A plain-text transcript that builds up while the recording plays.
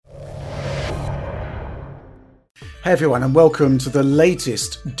Hey everyone, and welcome to the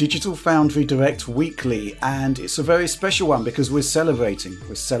latest Digital Foundry Direct Weekly, and it's a very special one because we're celebrating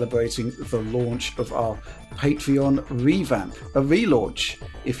the launch of our Patreon revamp, a relaunch,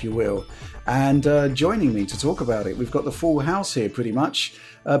 if you will. And joining me to talk about it, we've got the full house here pretty much,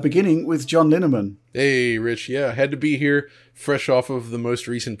 beginning with John Linneman. Hey Rich, yeah, had to be here fresh off of the most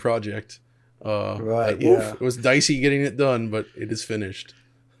recent project. It was dicey getting it done, but it is finished.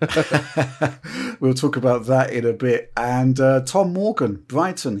 We'll talk about that in a bit. And Tom Morgan,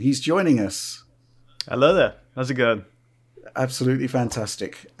 Brighton, he's joining us. Hello there. How's it going? Absolutely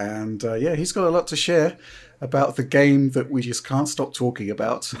fantastic. And he's got a lot to share about the game that we just can't stop talking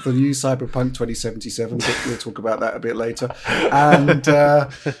about, the new Cyberpunk 2077. But we'll talk about that a bit later. And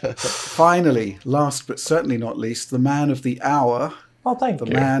finally, last but certainly not least, the man of the hour. Oh, thank you.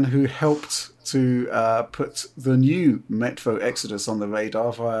 The man who helped to put the new Metro Exodus on the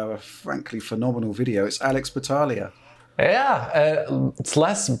radar via a frankly phenomenal video. It's Alex Battaglia. Yeah, it's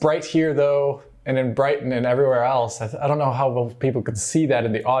less bright here though, and in Brighton and everywhere else. I don't know how well people could see that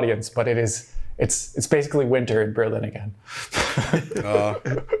in the audience, but it's basically winter in Berlin again.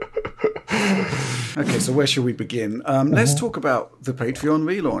 Okay, so where should we begin? Let's talk about the Patreon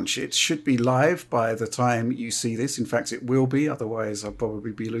relaunch. It should be live by the time you see this. In fact, it will be. Otherwise, I'll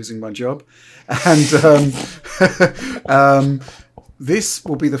probably be losing my job. And this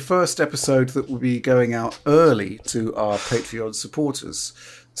will be the first episode that will be going out early to our Patreon supporters.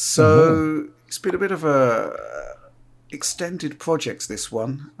 So it's been a bit of a extended project, this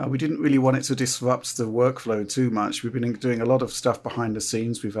one. We didn't really want it to disrupt the workflow too much. We've been doing a lot of stuff behind the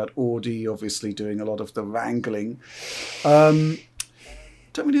scenes. We've had Audi obviously doing a lot of the wrangling. Don't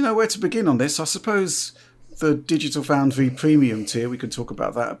really know where to begin on this. I suppose the Digital Foundry Premium tier, we could talk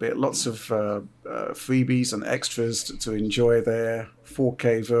about that a bit. Lots of freebies and extras to enjoy there.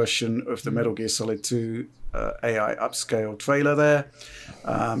 4K version of the Metal Gear Solid 2 AI upscale trailer there.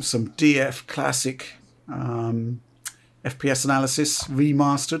 Some DF classic FPS analysis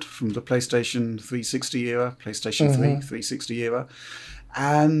remastered from the PlayStation 360 era, PlayStation 3 360 era.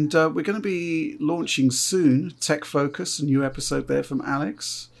 And we're going to be launching soon Tech Focus, a new episode there from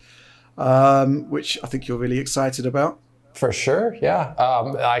Alex, which I think you're really excited about. For sure, yeah.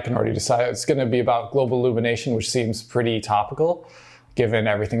 I can already decide. It's going to be about global illumination, which seems pretty topical given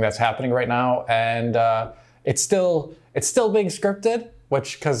everything that's happening right now. And it's still being scripted.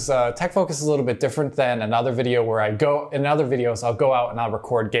 Because Tech Focus is a little bit different than another video where in other videos, I'll go out and I'll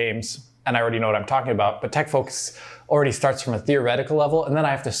record games and I already know what I'm talking about. But Tech Focus already starts from a theoretical level, and then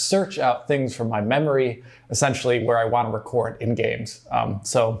I have to search out things from my memory, essentially where I want to record in games.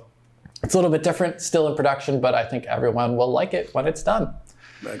 So it's a little bit different, still in production, but I think everyone will like it when it's done.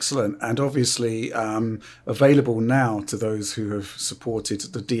 Excellent. And obviously available now to those who have supported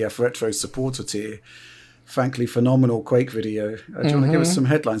the DF Retro supporter tier. Frankly, phenomenal Quake video. Do you want to give us some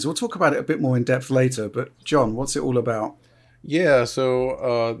headlines? We'll talk about it a bit more in depth later, but John, what's it all about? Yeah,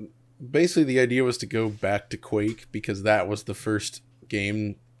 so basically the idea was to go back to Quake because that was the first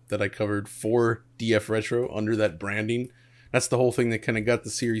game that I covered for DF Retro under that branding. That's the whole thing that kind of got the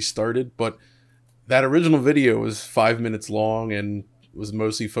series started, but that original video was 5 minutes long and was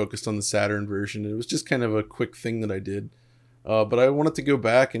mostly focused on the Saturn version. It was just kind of a quick thing that I did, but I wanted to go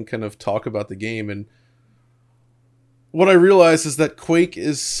back and kind of talk about the game. And what I realized is that Quake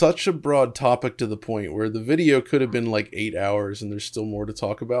is such a broad topic to the point where the video could have been like 8 hours and there's still more to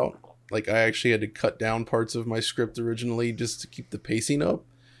talk about. Like, I actually had to cut down parts of my script originally just to keep the pacing up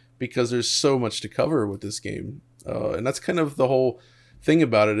because there's so much to cover with this game. And that's kind of the whole thing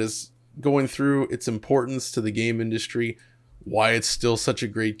about it, is going through its importance to the game industry, why it's still such a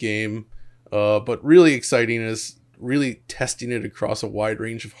great game. But really exciting is really testing it across a wide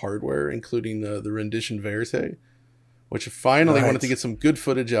range of hardware, including the Rendition Verite, which finally wanted to get some good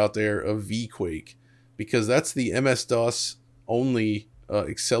footage out there of V-Quake, because that's the MS-DOS only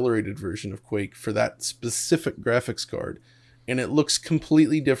accelerated version of Quake for that specific graphics card. And it looks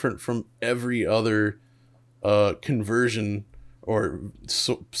completely different from every other conversion or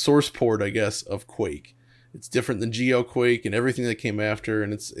source port, I guess, of Quake. It's different than GeoQuake and everything that came after,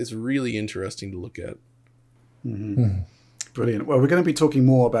 and it's really interesting to look at. Brilliant. Well, we're going to be talking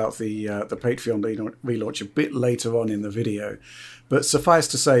more about the Patreon relaunch a bit later on in the video. But suffice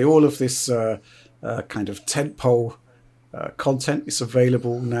to say, all of this kind of tentpole content is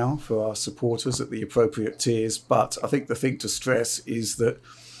available now for our supporters at the appropriate tiers. But I think the thing to stress is that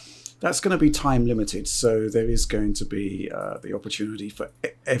that's going to be time limited. So there is going to be the opportunity for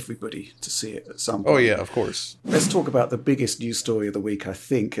everybody to see it at some point. Oh, yeah, of course. Let's talk about the biggest news story of the week, I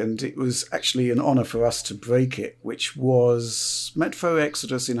think. And it was actually an honor for us to break it, which was Metro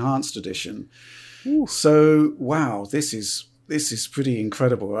Exodus Enhanced Edition. So, wow, this is pretty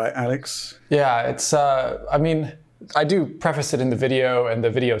incredible, right, Alex? Yeah, it's, I mean, I do preface it in the video, and the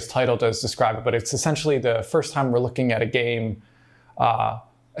video's title does describe it, but it's essentially the first time we're looking at a game,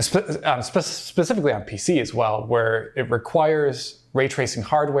 specifically on PC as well, where it requires ray tracing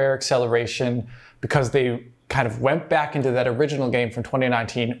hardware, acceleration, because they kind of went back into that original game from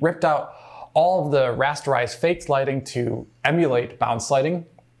 2019, ripped out all of the rasterized faked lighting to emulate bounce lighting,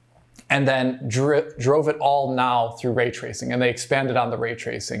 and then drove it all now through ray tracing. And they expanded on the ray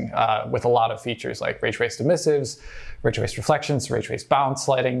tracing with a lot of features like ray traced emissives, ray traced reflections, ray traced bounce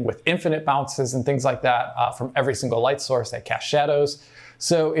lighting with infinite bounces and things like that from every single light source that cast shadows.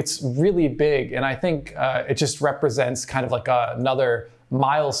 So it's really big. And I think it just represents kind of like another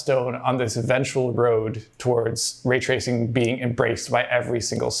milestone on this eventual road towards ray tracing being embraced by every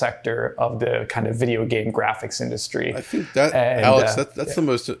single sector of the kind of video game graphics industry. I think that, Alex, that's the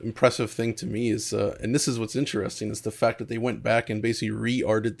most impressive thing to me is, and this is what's interesting, is the fact that they went back and basically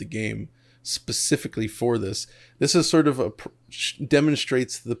re-arted the game specifically for this. This is sort of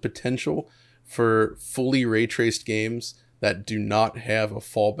demonstrates the potential for fully ray traced games that do not have a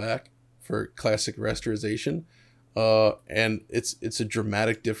fallback for classic rasterization. And it's a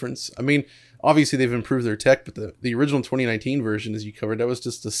dramatic difference. I mean, obviously they've improved their tech, but the original 2019 version, as you covered, that was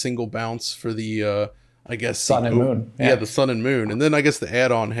just a single bounce for the I guess sun and moon. Yeah, the sun and moon, and then I guess the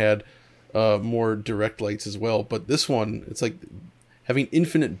add-on had more direct lights as well. But this one, it's like having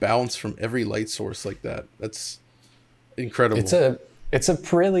infinite bounce from every light source like that. That's incredible. It's a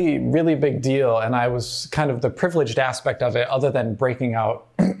really, really big deal, and I was kind of the privileged aspect of it, other than breaking out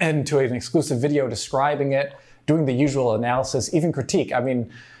into an exclusive video describing it, doing the usual analysis, even critique. I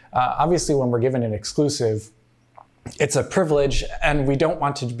mean, obviously when we're given an exclusive, it's a privilege and we don't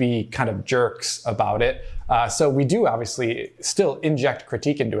want to be kind of jerks about it. So we do obviously still inject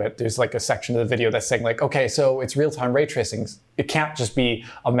critique into it. There's like a section of the video that's saying like, okay, so it's real-time ray tracing. It can't just be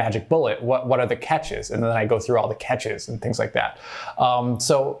a magic bullet. What are the catches? And then I go through all the catches and things like that.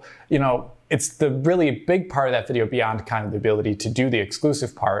 So, you know, it's the really big part of that video beyond kind of the ability to do the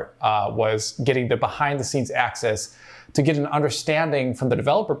exclusive part was getting the behind the scenes access to get an understanding from the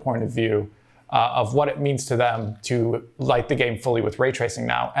developer point of view of what it means to them to light the game fully with ray tracing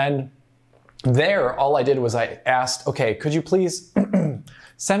now. And there, all I did was I asked, okay, could you please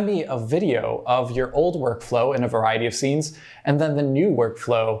send me a video of your old workflow in a variety of scenes and then the new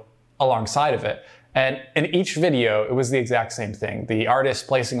workflow alongside of it. And in each video, it was the exact same thing. The artist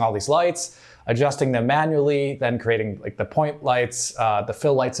placing all these lights, adjusting them manually, then creating like the point lights, the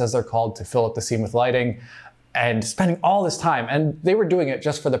fill lights as they're called, to fill up the scene with lighting, and spending all this time. And they were doing it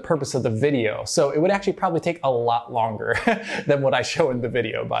just for the purpose of the video. So it would actually probably take a lot longer than what I show in the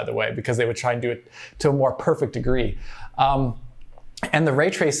video, by the way, because they would try and do it to a more perfect degree. And the ray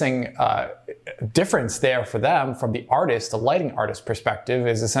tracing difference there for them, from the artist, the lighting artist perspective,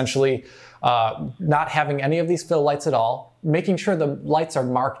 is essentially not having any of these fill lights at all, making sure the lights are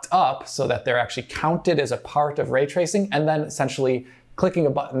marked up so that they're actually counted as a part of ray tracing, and then essentially clicking a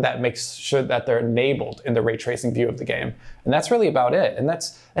button that makes sure that they're enabled in the ray tracing view of the game. And that's really about it. And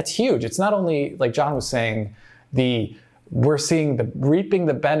that's huge. It's not only, like John was saying, we're seeing reaping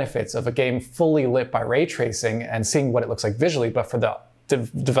the benefits of a game fully lit by ray tracing and seeing what it looks like visually, but for the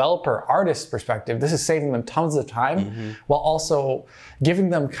developer artist perspective, this is saving them tons of time while also giving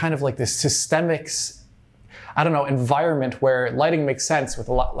them kind of like this systemic, environment where lighting makes sense with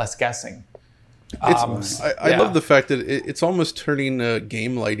a lot less guessing. I love the fact that it's almost turning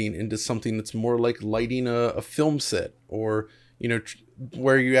game lighting into something that's more like lighting a film set, or,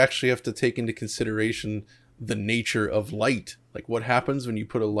 where you actually have to take into consideration the nature of light, like what happens when you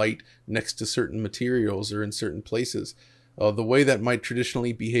put a light next to certain materials or in certain places. The way that might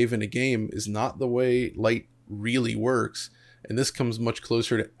traditionally behave in a game is not the way light really works, and this comes much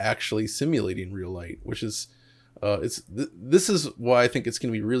closer to actually simulating real light, which is this is why I think it's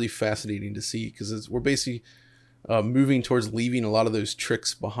going to be really fascinating to see, because we're basically moving towards leaving a lot of those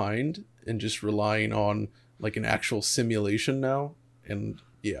tricks behind and just relying on like an actual simulation now. And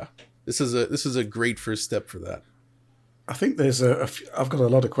yeah, this is a great first step for that. I think I've got a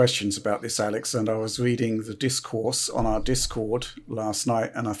lot of questions about this, Alex, and I was reading the discourse on our Discord last night,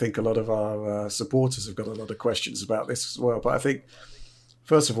 and I think a lot of our supporters have got a lot of questions about this as well. But I think,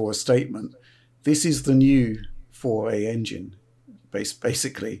 first of all, a statement. This is the new 4A engine,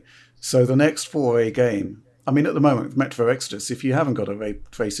 basically. So the next 4A game, I mean, at the moment with Metro Exodus, if you haven't got a ray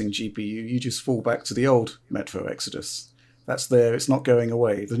tracing GPU, you just fall back to the old Metro Exodus. That's there. It's not going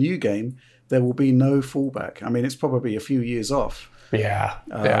away. The new game, there will be no fallback. I mean, it's probably a few years off, Yeah.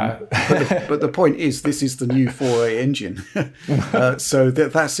 But the point is, this is the new 4A engine. So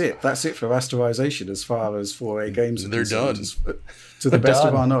that's it. That's it for rasterization as far as 4A games are concerned. They're done. To the best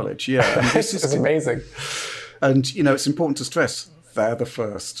of our knowledge, yeah. And This is amazing. And, it's important to stress, they're the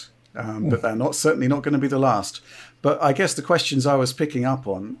first. But they're certainly not going to be the last. But I guess the questions I was picking up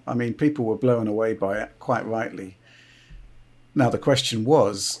on, people were blown away by it, quite rightly. Now, the question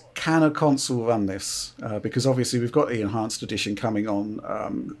was, can a console run this? Because obviously we've got the Enhanced Edition coming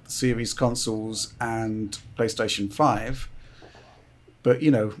on Series consoles and PlayStation 5. But,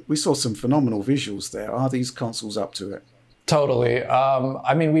 we saw some phenomenal visuals there. Are these consoles up to it? Totally.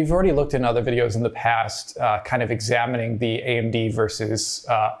 We've already looked in other videos in the past, kind of examining the AMD versus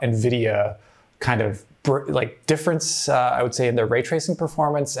NVIDIA kind of difference, I would say, in their ray tracing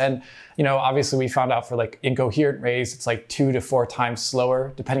performance. And, obviously we found out for incoherent rays, it's 2 to 4 times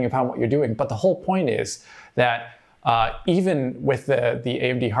slower, depending upon what you're doing. But the whole point is that even with the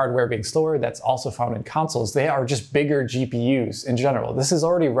AMD hardware being slower, that's also found in consoles, they are just bigger GPUs in general. This is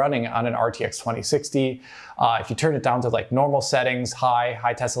already running on an RTX 2060. If you turn it down to normal settings,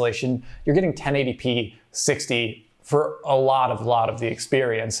 high tessellation, you're getting 1080p 60 for a lot of the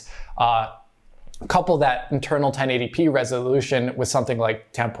experience. Couple that internal 1080p resolution with something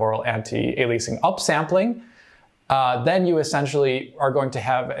like temporal anti-aliasing upsampling, then you essentially are going to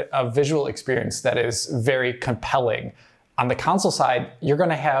have a visual experience that is very compelling. On the console side, you're going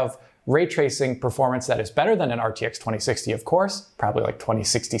to have ray tracing performance that is better than an RTX 2060, of course, probably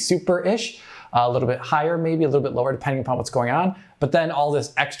 2060 Super-ish, a little bit higher, maybe a little bit lower, depending upon what's going on. But then all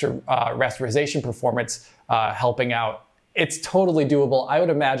this extra rasterization performance helping out. It's totally doable. I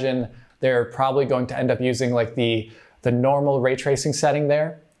would imagine they're probably going to end up using the normal ray tracing setting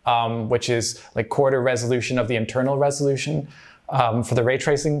there, which is quarter resolution of the internal resolution for the ray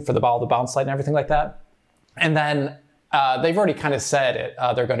tracing, for the bounce light and everything like that. And then they've already kind of said it.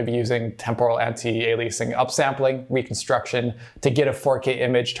 They're going to be using temporal anti-aliasing upsampling, reconstruction to get a 4K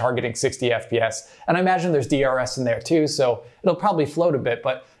image targeting 60 FPS. And I imagine there's DRS in there too, so it'll probably float a bit.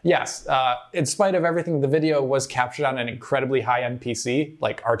 But yes, in spite of everything, the video was captured on an incredibly high-end PC,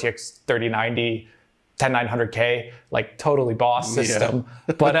 like RTX 3090, 10900K, totally boss system.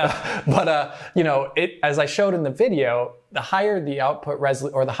 Yeah. But it, as I showed in the video, the higher the output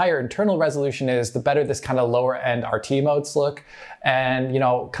or the higher internal resolution is, the better this kind of lower end RT modes look. And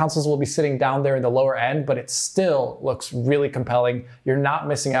consoles will be sitting down there in the lower end, but it still looks really compelling. You're not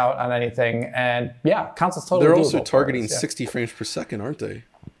missing out on anything. And yeah, consoles totally. They're also targeting 60 frames per second, aren't they?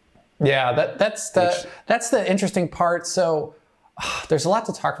 Yeah, that's the interesting part. So there's a lot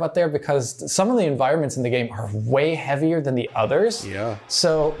to talk about there because some of the environments in the game are way heavier than the others. Yeah.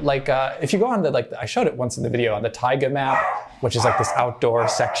 So if you go on I showed it once in the video on the taiga map, which is this outdoor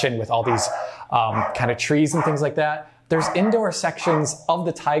section with all these kind of trees and things like that. There's indoor sections of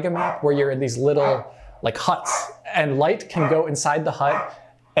the taiga map where you're in these little huts, and light can go inside the hut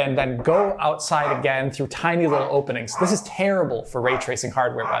and then go outside again through tiny little openings. This is terrible for ray tracing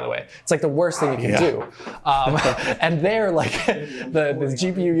hardware, by the way. It's the worst thing you can do. And there, the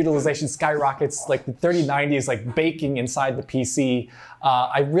GPU utilization skyrockets. The 3090 is baking inside the PC.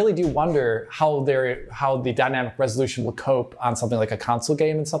 I really do wonder how the dynamic resolution will cope on something like a console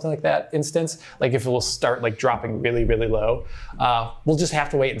game in something like that instance. If it will start dropping really, really low. We'll just have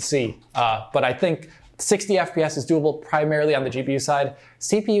to wait and see. But I think 60 FPS is doable primarily on the GPU side.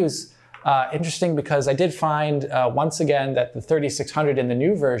 CPU is interesting because I did find once again that the 3600 in the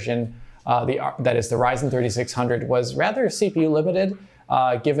new version, that is the Ryzen 3600, was rather CPU limited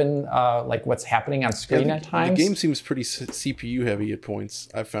given what's happening on screen at times. The game seems pretty CPU heavy at points.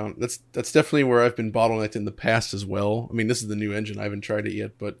 I found that's definitely where I've been bottlenecked in the past as well. This is the new engine. I haven't tried it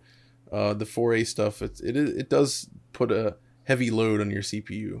yet, but the 4A stuff, it does put a heavy load on your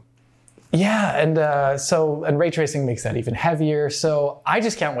CPU. Yeah, and ray tracing makes that even heavier. So I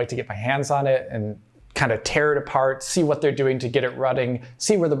just can't wait to get my hands on it and kind of tear it apart, see what they're doing to get it running,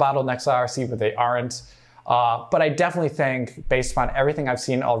 see where the bottlenecks are, see where they aren't. But I definitely think, based upon everything I've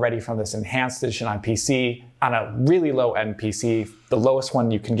seen already from this enhanced edition on PC, on a really low-end PC, the lowest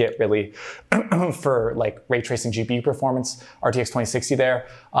one you can get really for ray tracing GPU performance, RTX 2060 there,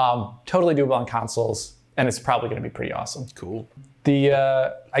 totally doable on consoles, and it's probably going to be pretty awesome. Cool.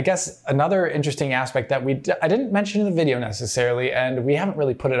 I guess another interesting aspect that I didn't mention in the video necessarily, and we haven't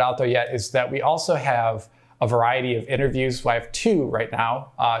really put it out there yet, is that we also have a variety of interviews. Well, I have 2 right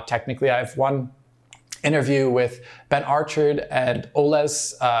now. Technically, I have one interview with Ben Archard and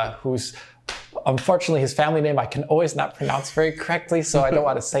Oles, who's unfortunately his family name I can always not pronounce very correctly, so I don't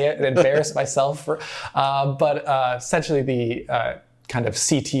want to say it and embarrass myself. But essentially the kind of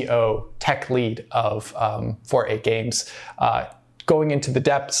CTO tech lead of 4A Games. going into the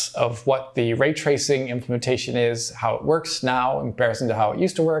depths of what the ray tracing implementation is, how it works now in comparison to how it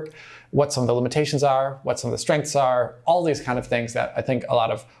used to work, what some of the limitations are, what some of the strengths are, all these kind of things that I think a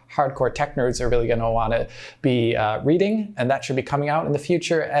lot of hardcore tech nerds are really going to want to be reading, and that should be coming out in the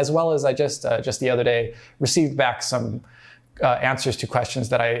future, as well as I just the other day received back some answers to questions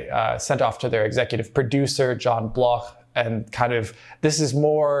that I sent off to their executive producer, John Bloch, and kind of, this is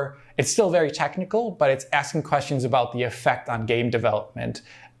more, it's still very technical, but it's asking questions about the effect on game development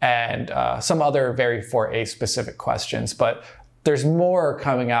and some other very 4A specific questions. But there's more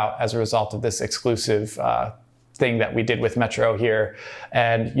coming out as a result of this exclusive thing that we did with Metro here,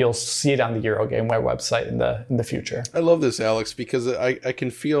 and you'll see it on the Eurogameware website in the future. I love this, Alex, because I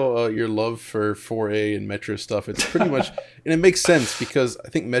can feel your love for 4A and Metro stuff. It's pretty much, and it makes sense because I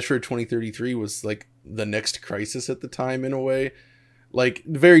think Metro 2033 was like the next Crisis at the time in a way. Like,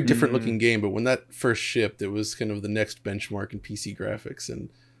 very different looking game, but when that first shipped, it was kind of the next benchmark in PC graphics. And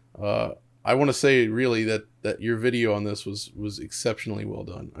I want to say really that your video on this was exceptionally well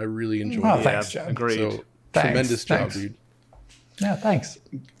done. I really enjoyed it. Oh, thanks, John. Agreed. So, Thanks, tremendous job, thanks. dude. Yeah, thanks.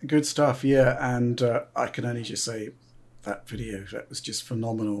 Good stuff, yeah. And I can only just say that video, that was just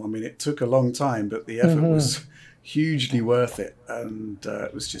phenomenal. I mean, it took a long time, but the effort was hugely worth it. And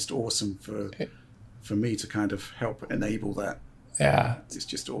it was just awesome for me to kind of help enable that. Yeah. It's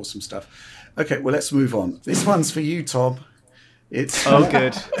just awesome stuff. Okay, well, let's move on. This one's for you, Tom. It's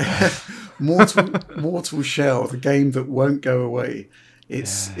good. Mortal Shell, the game that won't go away.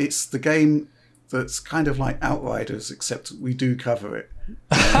 It's the game that's kind of like Outriders, except we do cover it.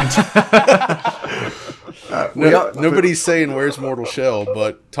 Nobody's saying where's Mortal Shell,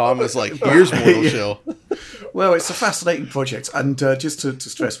 but Tom is like, here's Mortal Shell. Well, it's a fascinating project, and just to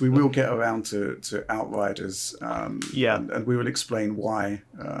stress, we will get around to Outriders, and we will explain why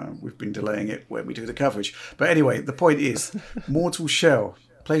we've been delaying it when we do the coverage. But anyway, the point is, Mortal Shell,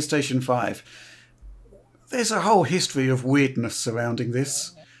 PlayStation 5. There's a whole history of weirdness surrounding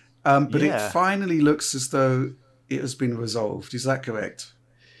this, but it finally looks as though it has been resolved. Is that correct?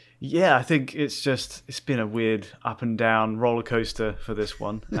 Yeah, I think it's been a weird up and down roller coaster for this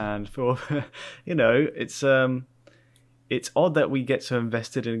one, and for it's odd that we get so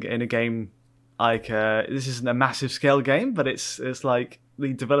invested in a game like this isn't a massive scale game, but it's like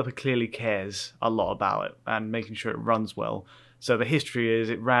the developer clearly cares a lot about it and making sure it runs well. So the history is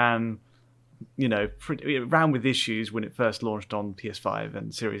it ran with issues when it first launched on PS5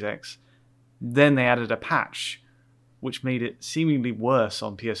 and Series X. Then they added a patch which made it seemingly worse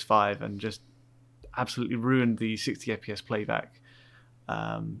on PS5 and just absolutely ruined the 60 FPS playback.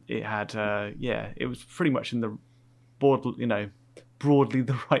 It had, it was pretty much in the broadly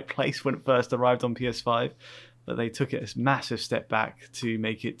the right place when it first arrived on PS5, but they took it a massive step back to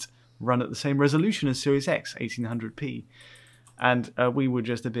make it run at the same resolution as Series X, 1800p. And we were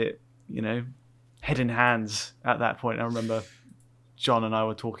just a bit, head in hands at that point. I remember John and I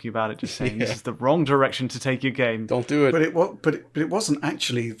were talking about it, just saying this is the wrong direction to take your game. Don't do it. But it wasn't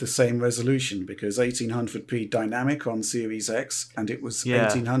actually the same resolution, because 1800p dynamic on Series X, and it was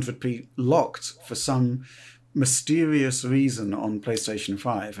 1800p locked for some mysterious reason on PlayStation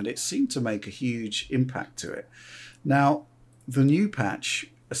 5, and it seemed to make a huge impact to it. Now, the new patch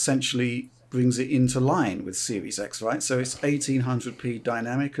essentially brings it into line with Series X, right? So it's 1800p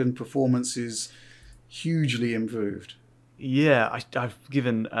dynamic, and performance is hugely improved. Yeah, I've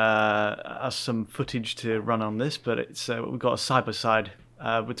given us some footage to run on this, but it's we've got a side by side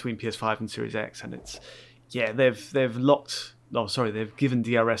between PS5 and Series X, and it's they've given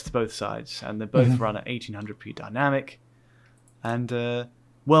DRS to both sides, and they both run at 1800p dynamic, and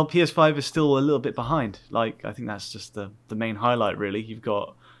PS5 is still a little bit behind. Like, I think that's just the main highlight, really. You've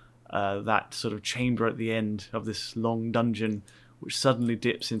got that sort of chamber at the end of this long dungeon, which suddenly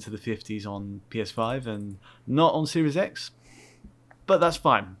dips into the 50s on PS5 and not on Series X. But that's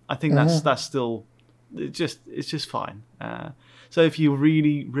fine. I think that's still it's just fine. So if you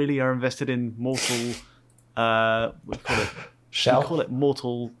really, really are invested in Mortal, what do you call it? Shell? We call it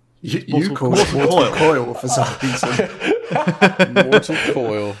Mortal. You call it Mortal Coil for some reason. Mortal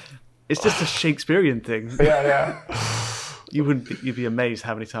Coil. It's just a Shakespearean thing. Yeah. You'd be amazed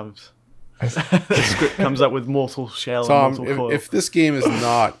how many times the script comes up with Mortal Shell Tom, and Mortal Coil. if this game is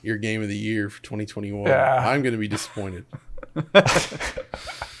not your game of the year for 2021, I'm going to be disappointed.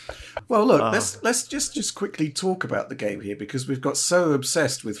 Well, look, let's just quickly talk about the game here, because we've got so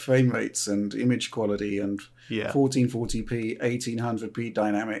obsessed with frame rates and image quality and 1440p, 1800p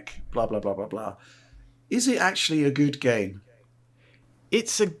dynamic, blah, blah, blah, blah, blah. Is it actually a good game?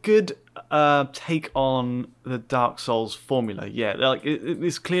 It's a good take on the Dark Souls formula. Yeah, like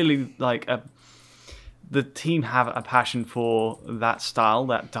it's clearly like the team have a passion for that style,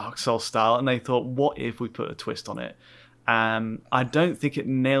 that Dark Souls style, and they thought, what if we put a twist on it? I don't think it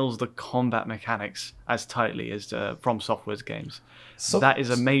nails the combat mechanics as tightly as From Software's games. So that is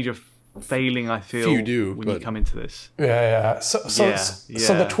a major failing, I feel, when you come into this. Yeah. So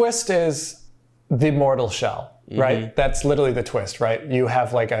the twist is the mortal shell, right? That's literally the twist, right? You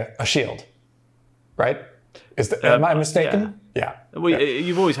have like a shield, right? Am I mistaken? Yeah. Well,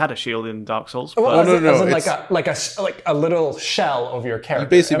 you've always had a shield in Dark Souls. Well, no. Like a little shell of your character. You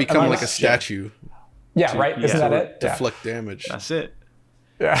basically become like a statue. Yeah, right. Isn't that it? Deflect damage. That's it.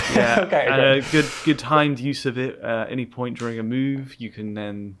 Yeah. Okay. And a good timed use of it at any point during a move, you can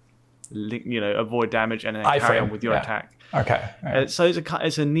then avoid damage and then carry on with your attack. Okay. Right. So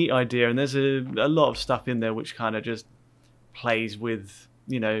it's a neat idea, and there's a lot of stuff in there which kind of just plays with,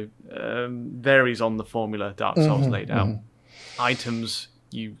 varies on the formula Dark Souls laid out. Items,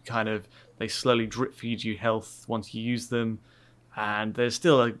 they slowly drip feed you health once you use them, and there's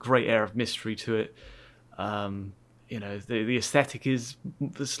still a great air of mystery to it. The aesthetic is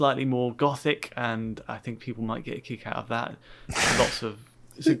slightly more gothic, and I think people might get a kick out of that.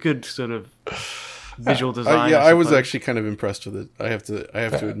 It's a good sort of visual design. I was actually kind of impressed with it. I have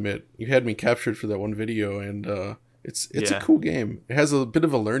to admit, you had me captured for that one video, and it's a cool game. It has a bit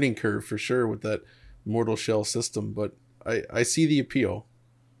of a learning curve for sure with that mortal shell system, but I see the appeal.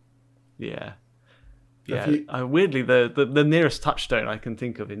 Yeah. Yeah, weirdly, the nearest touchstone I can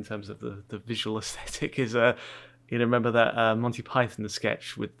think of in terms of the visual aesthetic is remember that Monty Python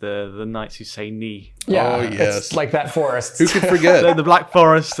sketch with the knights who say "knee." Yeah, oh yes, it's like that forest. Who could forget the black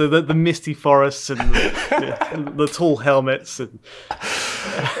forests, the misty forests, and the tall helmets. And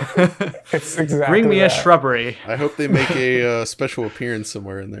it's exactly. Bring me a shrubbery. I hope they make a special appearance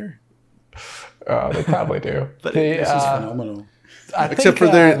somewhere in there. They probably do. But this is phenomenal. Except for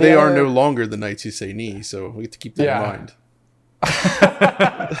they are no longer the knights who say knee, so we have to keep that in mind.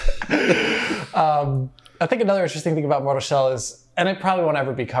 I think another interesting thing about Mortal Shell is, and it probably won't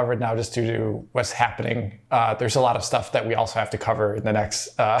ever be covered now just due to what's happening. There's a lot of stuff that we also have to cover in the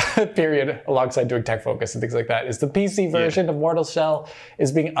next period alongside doing Tech Focus and things like that, is the PC version of Mortal Shell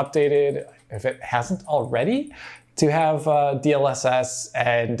is being updated, if it hasn't already, to have DLSS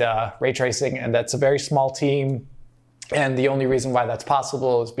and ray tracing, and that's a very small team. And the only reason why that's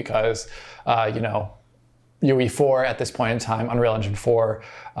possible is because, UE4 at this point in time, Unreal Engine 4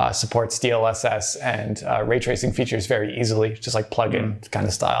 supports DLSS and ray tracing features very easily, just like plug-in kind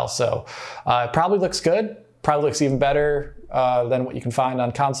of style. So it probably looks good, probably looks even better than what you can find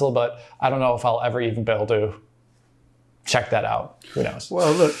on console, but I don't know if I'll ever even be able to check that out. Who knows?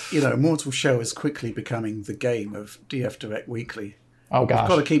 Well, look, Mortal Shell is quickly becoming the game of DF Direct Weekly. Oh, gosh. You've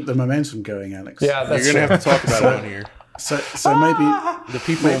got to keep the momentum going, Alex. Yeah, that's You're going to have to talk about it on here. So maybe the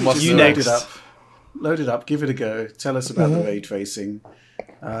people must load it up, give it a go. Tell us about the ray tracing.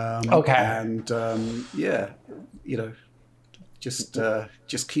 Okay. And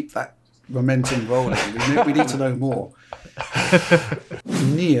just keep that momentum rolling. We need to know more.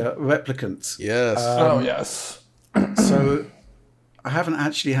 Nier Replicant. Yes. Yes. So I haven't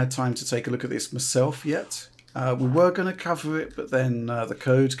actually had time to take a look at this myself yet. We were going to cover it, but then the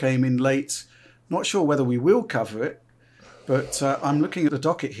code came in late. Not sure whether we will cover it, but I'm looking at the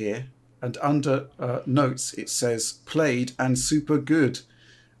docket here, and under notes it says played and super good,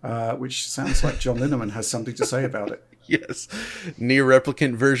 which sounds like John Lineman has something to say about it. Yes. Nier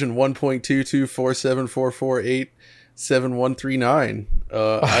Replicant version 1.22474487139.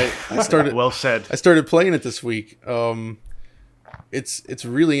 I started. Well said. I started playing it this week. It's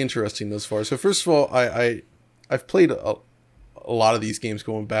really interesting thus far. So first of all, I've played a lot of these games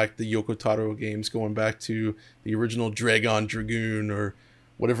going back, the Yoko Taro games going back to the original Dragoon or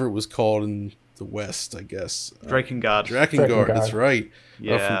whatever it was called in the West, I guess. Drakengard, that's right.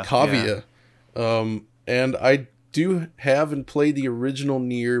 Yeah, from Kavia. Yeah. And I do have and played the original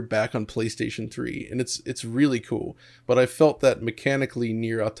Nier back on PlayStation 3, and it's really cool. But I felt that mechanically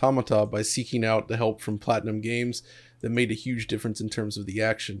Nier Automata, by seeking out the help from Platinum Games, that made a huge difference in terms of the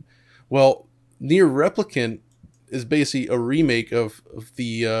action. Well, Nier Replicant is basically a remake of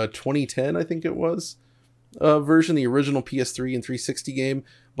the 2010, I think it was, version, the original PS3 and 360 game,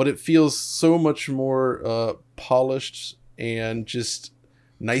 but it feels so much more polished and just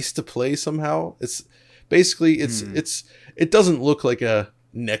nice to play somehow. It's basically it doesn't look like a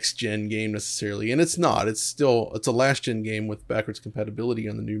next gen game necessarily, and it's not. It's a last gen game with backwards compatibility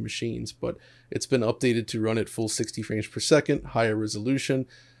on the new machines, but it's been updated to run at full 60 frames per second, higher resolution.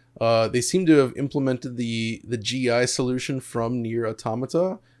 They seem to have implemented the GI solution from Nier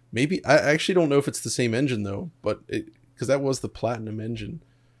Automata. Maybe I actually don't know if it's the same engine though, but because that was the Platinum engine.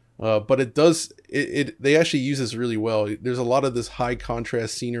 But it does they actually use this really well. There's a lot of this high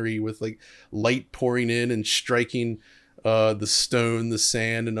contrast scenery with like light pouring in and striking the stone, the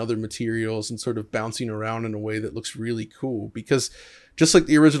sand, and other materials, and sort of bouncing around in a way that looks really cool. Because just like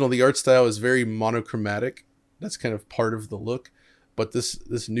the original, the art style is very monochromatic. That's kind of part of the look. But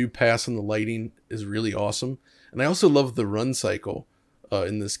this new pass on the lighting is really awesome. And I also love the run cycle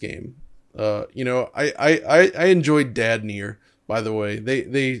in this game. I enjoyed Dad Nier, by the way.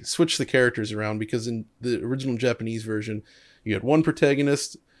 They switched the characters around, because in the original Japanese version, you had one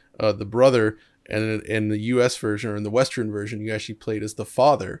protagonist, the brother, and in the US version, or in the Western version, you actually played as the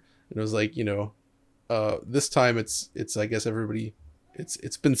father. And it was like, this time it's I guess everybody,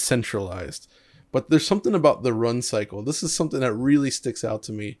 it's been centralized. But there's something about the run cycle. This is something that really sticks out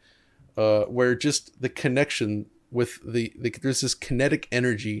to me, where just the connection with there's this kinetic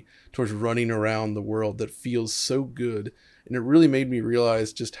energy towards running around the world that feels so good. And it really made me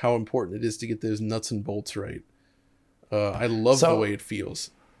realize just how important it is to get those nuts and bolts right. I love the way it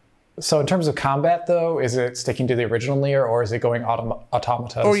feels. So in terms of combat, though, is it sticking to the original Nier, or is it going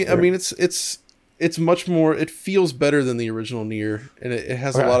automata? Oh yeah, I mean it's much more. It feels better than the original Nier, and it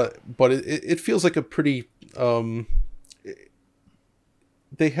has a lot of. But it feels like a pretty.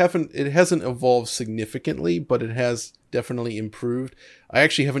 It hasn't evolved significantly, but it has definitely improved. I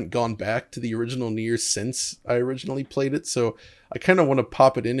actually haven't gone back to the original Nier since I originally played it, so I kind of want to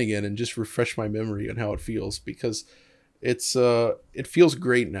pop it in again and just refresh my memory on how it feels, because it feels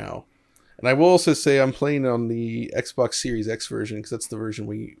great now. And I will also say I'm playing on the Xbox Series X version, because that's the version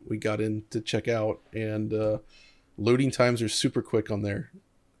we got in to check out, and loading times are super quick on there.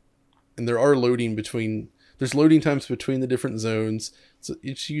 And there's loading times between the different zones. So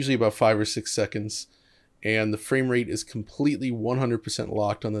it's usually about 5 or 6 seconds, and the frame rate is completely 100%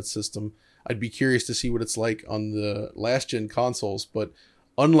 locked on that system. I'd be curious to see what it's like on the last gen consoles, but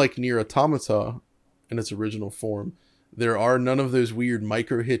unlike Nier Automata in its original form, there are none of those weird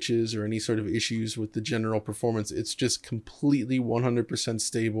micro hitches or any sort of issues with the general performance. It's just completely 100%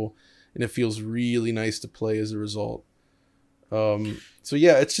 stable, and it feels really nice to play as a result. So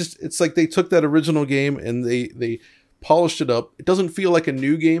yeah, it's like they took that original game and they polished it up. It doesn't feel like a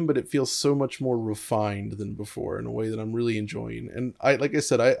new game, but it feels so much more refined than before in a way that I'm really enjoying. And like I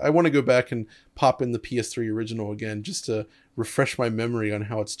said, I want to go back and pop in the PS3 original again, just to refresh my memory on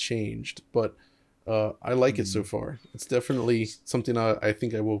how it's changed. But I like it so far. It's definitely something I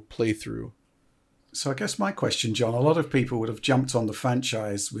think I will play through. So I guess my question, John, a lot of people would have jumped on the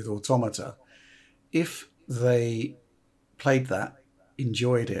franchise with Automata. If they played that,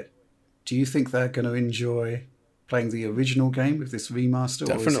 enjoyed it, do you think they're going to enjoy playing the original game with this remaster?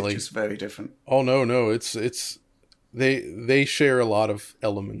 Definitely. Or is it just very different? Oh no, it's they share a lot of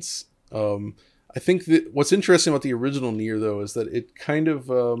elements. I think that what's interesting about the original Nier, though, is that it kind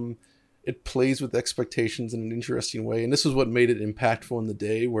of it plays with expectations in an interesting way, and this is what made it impactful in the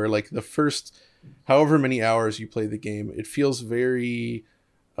day, where like the first however many hours you play the game, it feels very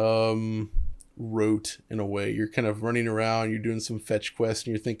rote in a way. You're kind of running around, you're doing some fetch quests,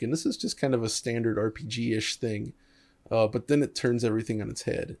 and you're thinking this is just kind of a standard RPG-ish thing, but then it turns everything on its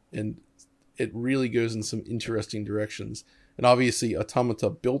head, and it really goes in some interesting directions. And obviously Automata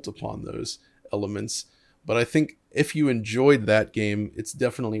built upon those elements, but I think if you enjoyed that game, it's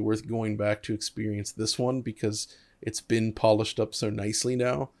definitely worth going back to experience this one, because it's been polished up so nicely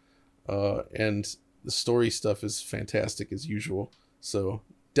now, and the story stuff is fantastic as usual, so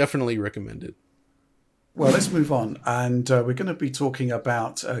definitely recommend it. Well, let's move on, and we're going to be talking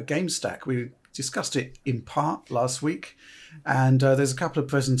about GameStack. We discussed it in part last week, and there's a couple of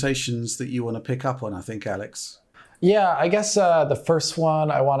presentations that you want to pick up on, I think, Alex. Yeah, I guess the first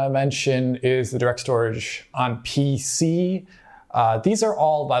one I want to mention is the direct storage on PC. These are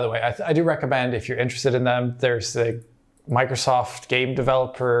all, by the way, I do recommend if you're interested in them. There's the Microsoft Game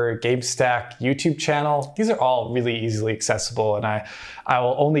Developer GameStack YouTube channel. These are all really easily accessible, and I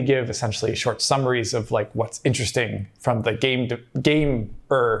will only give essentially short summaries of like what's interesting from the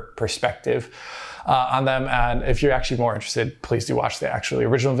gamer perspective on them. And if you're actually more interested, please do watch the actually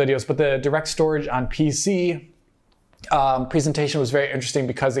original videos. But the direct storage on PC presentation was very interesting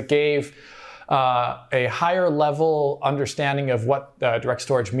because it gave a higher level understanding of what direct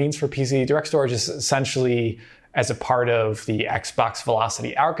storage means for PC. Direct storage is essentially as a part of the Xbox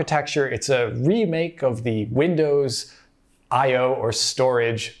Velocity architecture. It's a remake of the Windows I/O or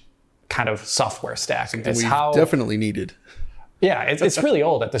storage kind of software stack. Something we definitely needed. Yeah, it's really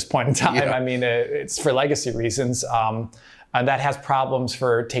old at this point in time. Yeah. I mean, it's for legacy reasons. And that has problems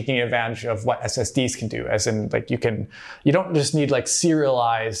for taking advantage of what SSDs can do, as in like you don't just need like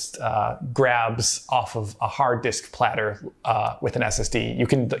serialized grabs off of a hard disk platter with an SSD. You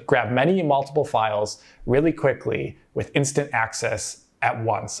can grab multiple files really quickly with instant access at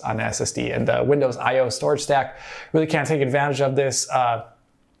once on an SSD. And the Windows I/O storage stack really can't take advantage of this.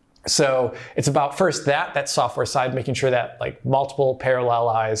 So it's about first that software side, making sure that like multiple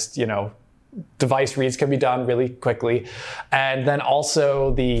parallelized, device reads can be done really quickly. And then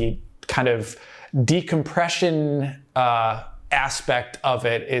also the kind of decompression aspect of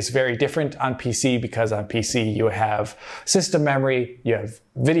it is very different on PC, because on PC you have system memory, you have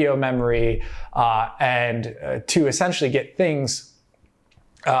video memory, and to essentially get things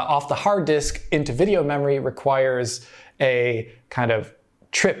off the hard disk into video memory requires a kind of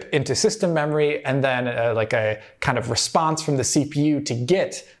trip into system memory and then like a kind of response from the CPU to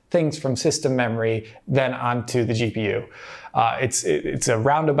get things from system memory then onto the GPU. It's a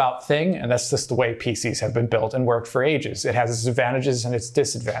roundabout thing, and that's just the way PCs have been built and worked for ages. It has its advantages and its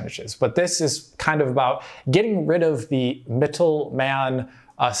disadvantages, but this is kind of about getting rid of the middleman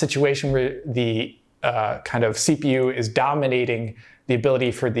situation where the kind of CPU is dominating the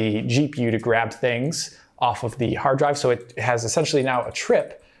ability for the GPU to grab things off of the hard drive. So it has essentially now a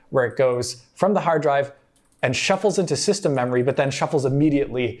trip where it goes from the hard drive and shuffles into system memory, but then shuffles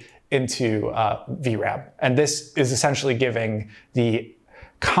immediately into VRAM. And this is essentially giving the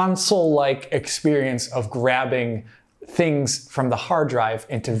console-like experience of grabbing things from the hard drive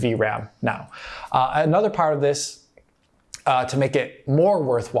into VRAM now. Another part of this, to make it more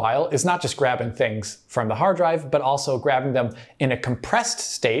worthwhile, is not just grabbing things from the hard drive, but also grabbing them in a compressed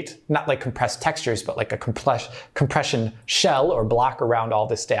state, not like compressed textures, but like a compression shell or block around all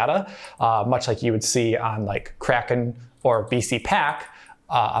this data, much like you would see on like Kraken or BC Pack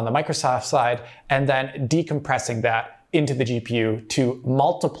on the Microsoft side, and then decompressing that into the GPU to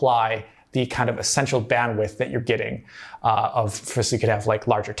multiply the kind of essential bandwidth that you're getting so you could have like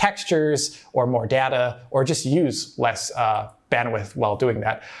larger textures or more data, or just use less bandwidth while doing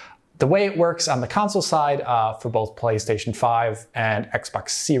that. The way it works on the console side for both PlayStation 5 and Xbox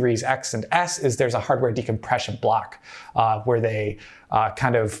Series X and S is there's a hardware decompression block where they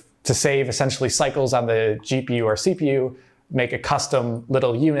kind of, to save essentially cycles on the GPU or CPU, make a custom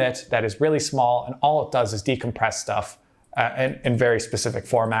little unit that is really small, and all it does is decompress stuff in very specific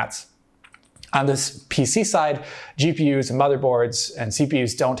formats. On this PC side, GPUs and motherboards and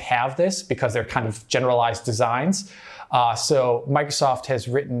CPUs don't have this because they're kind of generalized designs. So Microsoft has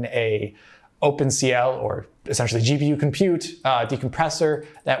written a OpenCL, or essentially GPU compute decompressor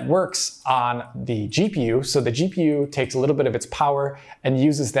that works on the GPU. So the GPU takes a little bit of its power and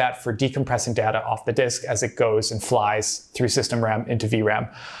uses that for decompressing data off the disk as it goes and flies through system RAM into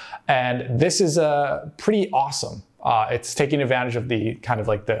VRAM. And this is pretty awesome. It's taking advantage of the kind of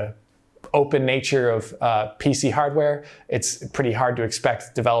like the open nature of PC hardware. It's pretty hard to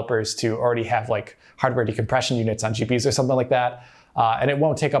expect developers to already have like hardware decompression units on GPUs or something like that. And it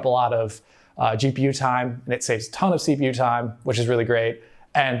won't take up a lot of GPU time, and it saves a ton of CPU time, which is really great.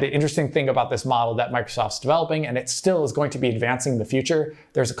 And the interesting thing about this model that Microsoft's developing, and it still is going to be advancing in the future,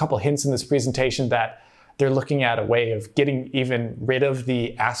 there's a couple hints in this presentation that they're looking at a way of getting even rid of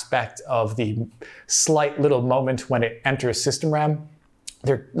the aspect of the slight little moment when it enters system RAM.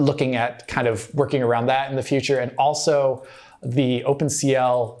 They're looking at kind of working around that in the future, and also the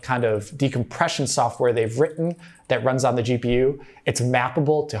OpenCL kind of decompression software they've written that runs on the GPU. It's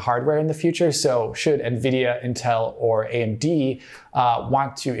mappable to hardware in the future. So should NVIDIA, Intel, or AMD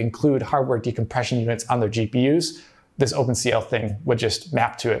want to include hardware decompression units on their GPUs, this OpenCL thing would just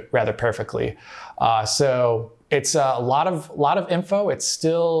map to it rather perfectly. So it's a lot of info. It's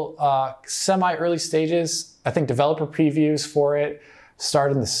still semi-early stages. I think developer previews for it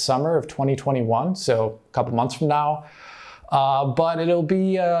start in the summer of 2021, so a couple months from now. But it'll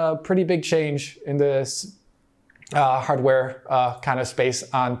be a pretty big change in this hardware kind of space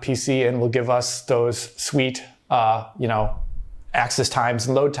on PC, and will give us those sweet, access times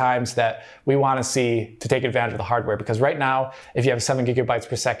and load times that we want to see to take advantage of the hardware. Because right now, if you have a 7 gigabytes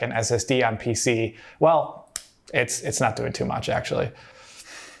per second SSD on PC, well, it's not doing too much actually.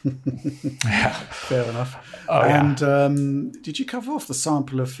 Yeah, fair enough. Oh, and did you cover off the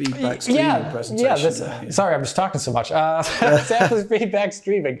sample of feedback streaming presentation? Sorry, I'm just talking so much. Sample of feedback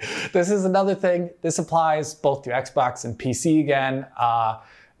streaming. This is another thing. This applies both to Xbox and PC again.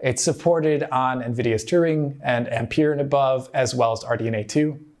 It's supported on NVIDIA's Turing and Ampere and above, as well as RDNA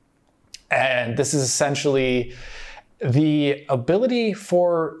 2. And this is essentially the ability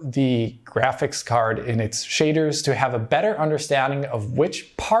for the graphics card in its shaders to have a better understanding of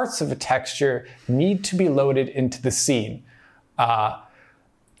which parts of a texture need to be loaded into the scene.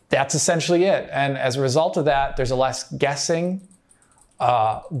 That's essentially it. And as a result of that, there's a less guessing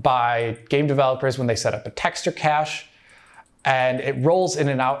by game developers when they set up a texture cache. And it rolls in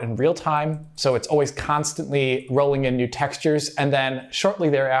and out in real time. So it's always constantly rolling in new textures. And then shortly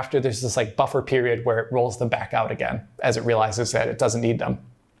thereafter, there's this like buffer period where it rolls them back out again as it realizes that it doesn't need them,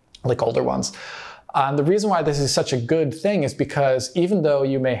 like older ones. The reason why this is such a good thing is because even though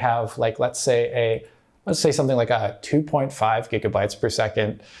you may have like, let's say something like a 2.5 gigabytes per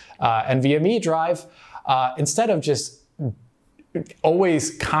second NVMe drive, instead of just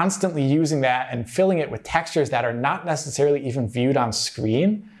always constantly using that and filling it with textures that are not necessarily even viewed on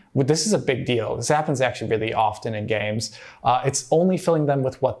screen, this is a big deal. This happens actually really often in games. It's only filling them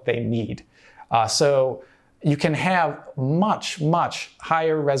with what they need. So you can have much, much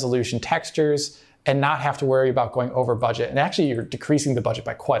higher resolution textures and not have to worry about going over budget. And actually, you're decreasing the budget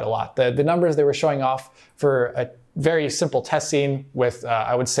by quite a lot. The numbers they were showing off for a very simple test scene with,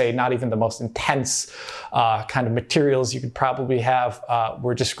 I would say, not even the most intense kind of materials you could probably have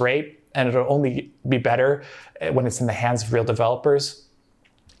were just great. And it'll only be better when it's in the hands of real developers.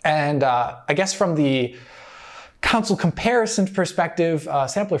 And I guess from the console comparison perspective,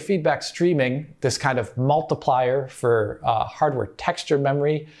 sampler feedback streaming, this kind of multiplier for hardware texture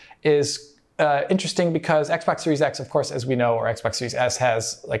memory, is interesting because Xbox Series X, of course, as we know, or Xbox Series S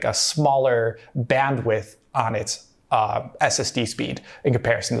has like a smaller bandwidth on its SSD speed in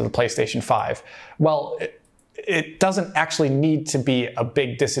comparison to the PlayStation 5. Well, it doesn't actually need to be a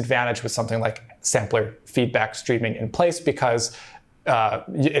big disadvantage with something like sampler feedback streaming in place because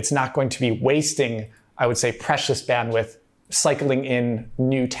it's not going to be wasting, I would say, precious bandwidth cycling in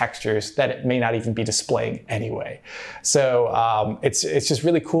new textures that it may not even be displaying anyway. So it's just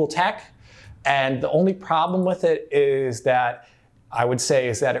really cool tech. And the only problem with it is that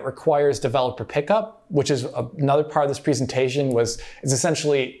it requires developer pickup, which is another part of this presentation is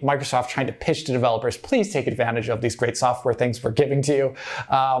essentially Microsoft trying to pitch to developers, please take advantage of these great software things we're giving to you.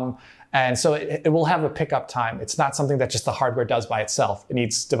 And so it will have a pickup time. It's not something that just the hardware does by itself. It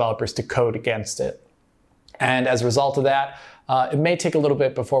needs developers to code against it. And as a result of that, it may take a little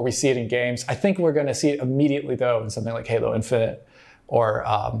bit before we see it in games. I think we're going to see it immediately, though, in something like Halo Infinite or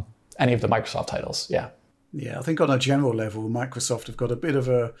any of the Microsoft titles. Yeah. Yeah, I think on a general level, Microsoft have got a bit of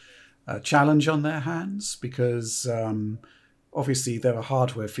a challenge on their hands because obviously there are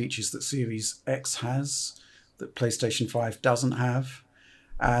hardware features that Series X has that PlayStation 5 doesn't have.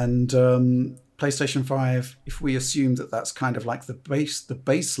 And PlayStation 5, if we assume that that's kind of like the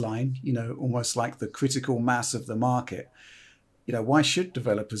baseline, almost like the critical mass of the market, why should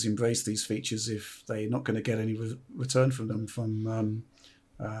developers embrace these features if they're not going to get any return from them from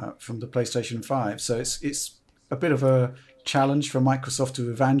the PlayStation 5? So it's a bit of a challenge for Microsoft to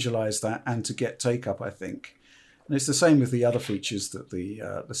evangelize that and to get take-up, I think. And it's the same with the other features that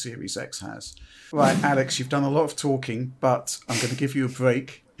the Series X has. Right, Alex, you've done a lot of talking, but I'm going to give you a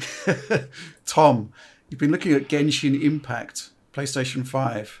break. Tom, you've been looking at Genshin Impact, PlayStation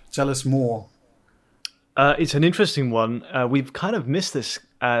 5. Tell us more. It's an interesting one. We've kind of missed this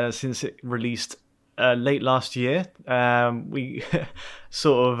since it released late last year. We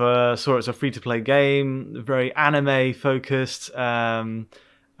sort of saw it as a free-to-play game, very anime-focused, and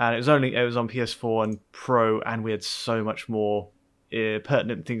it was on PS4 and Pro, and we had so much more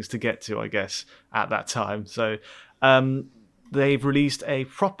pertinent things to get to, I guess, at that time. So they've released a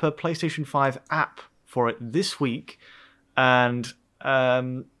proper PlayStation 5 app for it this week, and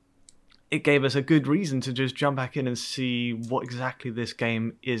it gave us a good reason to just jump back in and see what exactly this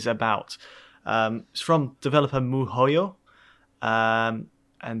game is about. It's from developer MuHoYo, and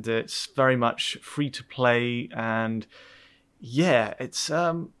it's very much free to play, and yeah, it's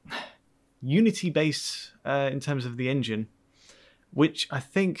Unity based in terms of the engine, which I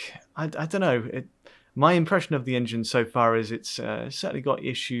think I don't know. My impression of the engine so far is it's certainly got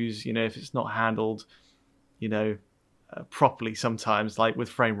issues. If it's not handled, properly sometimes, like with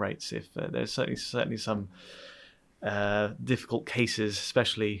frame rates. If there's certainly some difficult cases,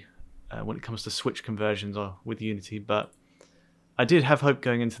 especially when it comes to Switch conversions or with Unity. But I did have hope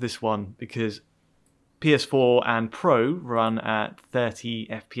going into this one because PS4 and Pro run at 30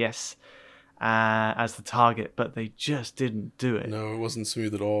 FPS as the target, but they just didn't do it. No, it wasn't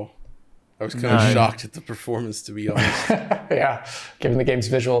smooth at all. I was kind of shocked at the performance, to be honest. Yeah, given the game's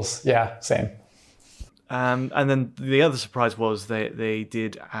visuals. Yeah, same. And then the other surprise was they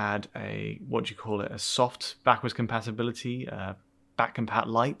did add a soft backwards compatibility, backcompat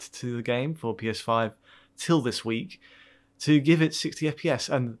Lite to the game for PS5 till this week to give it 60 FPS,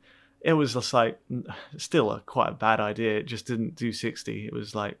 and it was just like still quite a bad idea. It just didn't do 60. It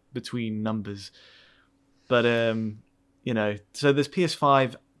was like between numbers, but so this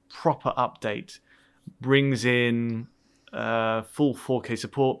PS5 proper update brings in full 4K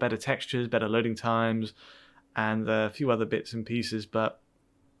support, better textures, better loading times, and a few other bits and pieces. But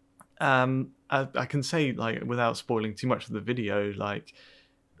I can say, like, without spoiling too much of the video, like,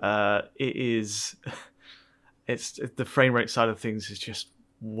 it's the frame rate side of things is just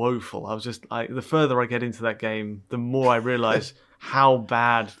woeful. I was just like, the further I get into that game, the more I realize how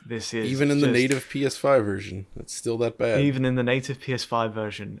bad this is. Even in the native PS5 version, it's still that bad. Even in the native PS5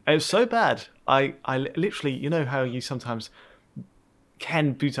 version, it was so bad. I literally, you know how you sometimes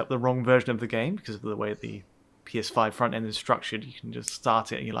can boot up the wrong version of the game because of the way the PS5 front end is structured. You can just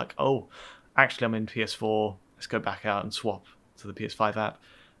start it and you're like, oh, actually I'm in PS4. Let's go back out and swap to the PS5 app.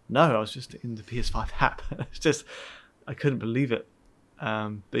 No, I was just in the PS5 app. It's just, I couldn't believe it.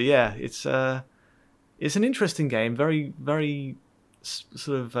 But yeah, it's an interesting game. Very, very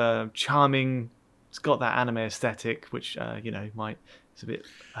sort of charming. It's got that anime aesthetic, which it's a bit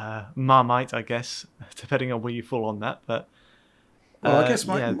Marmite, I guess, depending on where you fall on that. But well, I guess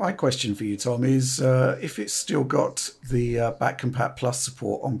my question for you, Tom, is if it's still got the Backcompat Plus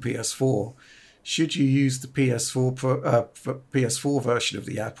support on PS4, should you use the PS4 version of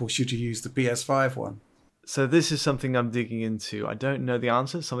the app, or should you use the PS5 one? So this is something I'm digging into. I don't know the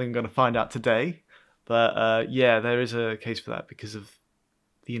answer. Something I'm going to find out today. But there is a case for that because of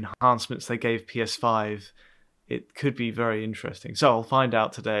the enhancements they gave PS5. It could be very interesting. So I'll find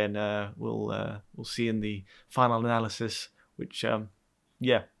out today, and we'll see in the final analysis. Which,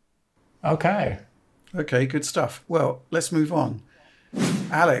 Okay, good stuff. Well, let's move on.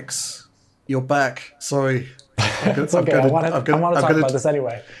 Alex, you're back. Sorry. It's okay. I want to talk about this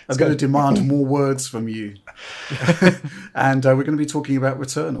anyway. I'm going to demand more words from you. And we're going to be talking about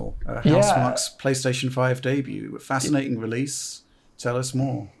Returnal, Housemarque's PlayStation 5 debut. Fascinating release. Tell us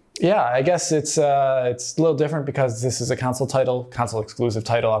more. Yeah, I guess it's a little different because this is a console exclusive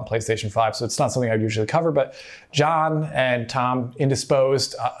title on PlayStation 5, so it's not something I'd usually cover. But John and Tom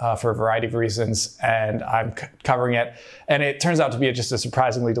indisposed for a variety of reasons, and I'm covering it. And it turns out to be just a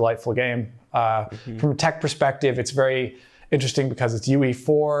surprisingly delightful game. From a tech perspective, it's very interesting because it's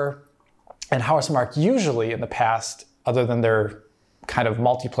UE4, and Housemarque usually in the past, other than their kind of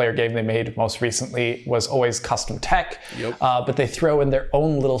multiplayer game they made most recently, was always custom tech. Yep. But they throw in their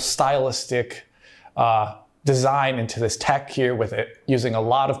own little stylistic design into this tech here with it using a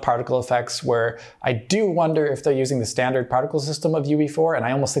lot of particle effects, where I do wonder if they're using the standard particle system of UE4, and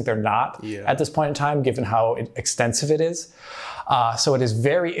I almost think they're not at this point in time, given how extensive it is. So it is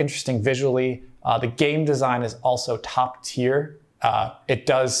very interesting visually. The game design is also top tier. It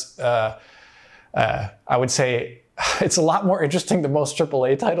does, I would say, it's a lot more interesting than most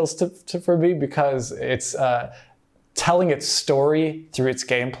AAA titles for me, because it's telling its story through its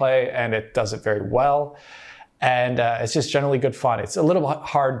gameplay, and it does it very well. And it's just generally good fun. It's a little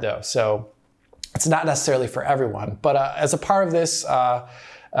hard though, so it's not necessarily for everyone. But as a part of this,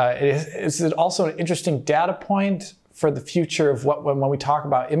 it's also an interesting data point for the future of when we talk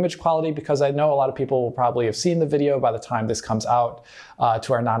about image quality, because I know a lot of people will probably have seen the video by the time this comes out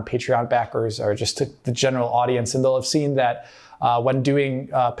to our non-Patreon backers or just to the general audience, and they'll have seen that when doing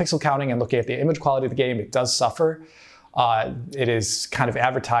pixel counting and looking at the image quality of the game, it does suffer. It is kind of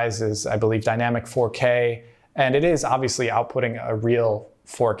advertised as, I believe, dynamic 4K, and it is obviously outputting a real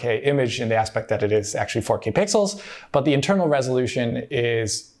 4K image in the aspect that it is actually 4K pixels, but the internal resolution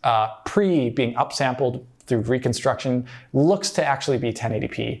is being upsampled through reconstruction, looks to actually be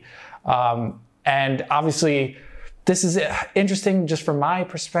 1080p. And obviously, this is interesting just from my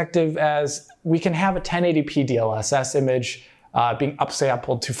perspective, as we can have a 1080p DLSS image being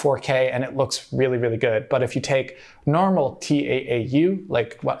upsampled to 4K, and it looks really, really good. But if you take normal TAAU,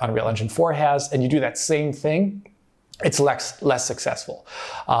 like what Unreal Engine 4 has, and you do that same thing, it's less successful.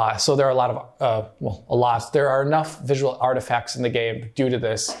 So there are there are enough visual artifacts in the game due to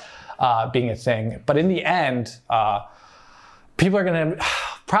this being a thing. But in the end, people are going to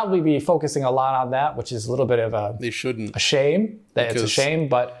probably be focusing a lot on that, which is a little bit of a shame. It's a shame,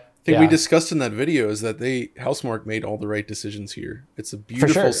 but I think we discussed in that video is that Housemarque made all the right decisions here. It's a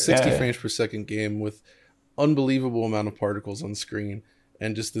beautiful 60 frames per second game with unbelievable amount of particles on screen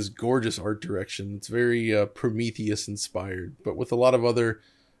and just this gorgeous art direction. It's very Prometheus inspired, but with a lot of other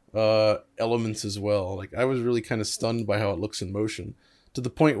elements as well. Like, I was really kind of stunned by how it looks in motion, to the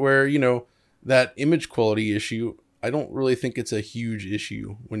point where, that image quality issue, I don't really think it's a huge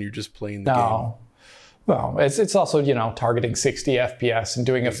issue when you're just playing the game. Well, it's also, targeting 60 FPS and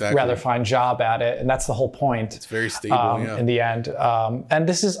doing a rather fine job at it. And that's the whole point. It's very stable, in the end. And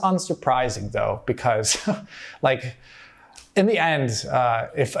this is unsurprising, though, because, in the end,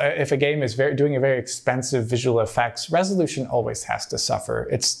 if a game is doing a very expensive visual effects, resolution always has to suffer.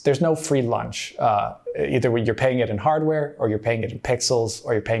 There's no free lunch. Either you're paying it in hardware, or you're paying it in pixels,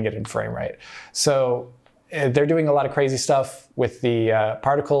 or you're paying it in frame rate. So they're doing a lot of crazy stuff with the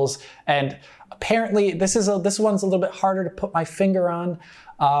particles, and apparently this one's a little bit harder to put my finger on.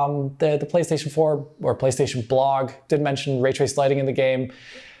 The PlayStation 4 or PlayStation blog did mention ray trace lighting in the game.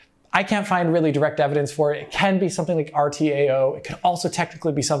 I can't find really direct evidence for it. It can be something like RTAO. It could also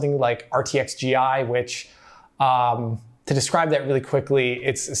technically be something like RTX GI, which, to describe that really quickly,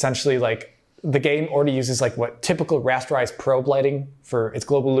 it's essentially like the game already uses like what typical rasterized probe lighting for its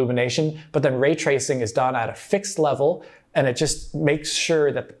global illumination, but then ray tracing is done at a fixed level, and it just makes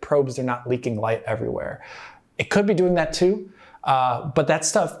sure that the probes are not leaking light everywhere. It could be doing that too, but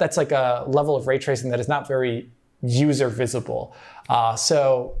that's like a level of ray tracing that is not very user visible.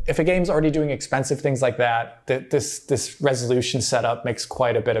 So if a game's already doing expensive things like that, this resolution setup makes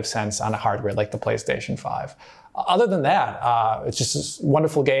quite a bit of sense on a hardware like the PlayStation 5. Other than that, it's just a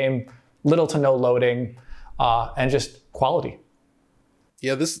wonderful game, little to no loading, and just quality.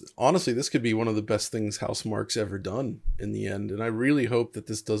 Yeah, this could be one of the best things Housemarque's ever done in the end. And I really hope that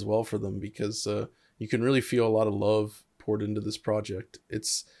this does well for them, because you can really feel a lot of love poured into this project.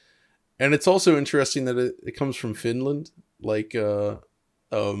 It's also interesting that it comes from Finland, like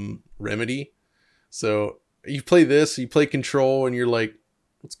Remedy. So you play this, you play Control, and you're like,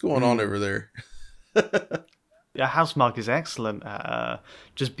 what's going on over there? Yeah, Housemarque is excellent at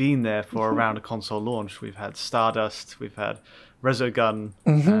just being there for around a console launch. We've had Stardust, we've had Resogun,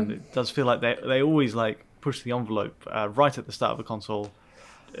 and it does feel like they always like push the envelope right at the start of a console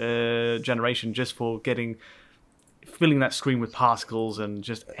generation, just for filling that screen with particles and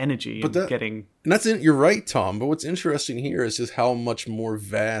just energy. You're right, Tom. But what's interesting here is just how much more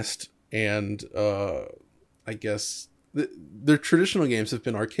vast and I guess their traditional games have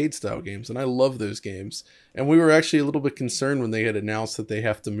been arcade style games, and I love those games. And we were actually a little bit concerned when they had announced that they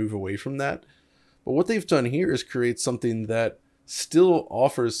have to move away from that. But what they've done here is create something that still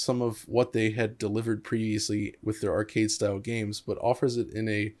offers some of what they had delivered previously with their arcade style games, but offers it in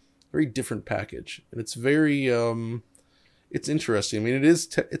a very different package. And it's very it's interesting. I mean, it's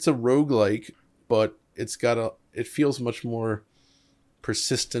a roguelike, but it feels much more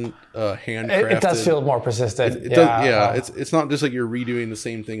persistent, handcrafted. It does feel more persistent. It's not just like you're redoing the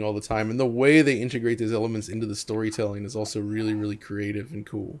same thing all the time. And the way they integrate those elements into the storytelling is also really, really creative and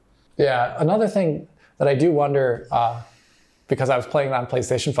cool. Yeah, another thing that I do wonder, because I was playing on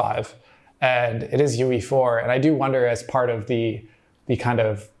PlayStation 5, and it is UE4, and I do wonder, as part of the kind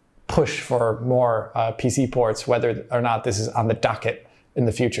of push for more PC ports, whether or not this is on the docket in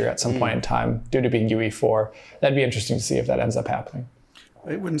the future at some point in time, due to being UE4. That'd be interesting to see if that ends up happening.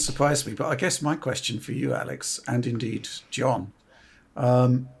 It wouldn't surprise me, but I guess my question for you, Alex, and indeed John,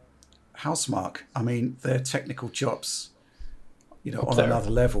 Housemarque, I mean, their technical chops, on another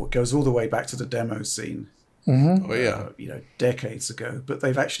level. It goes all the way back to the demo scene. Oh yeah, decades ago. But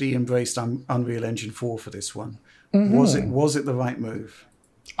they've actually embraced Unreal Engine 4 for this one. Was it the right move?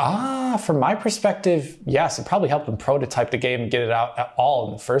 From my perspective, yes. It probably helped them prototype the game and get it out at all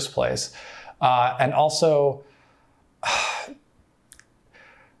in the first place. And also,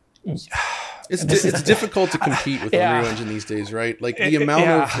 it's difficult to compete with Unreal Engine these days, right? Like the amount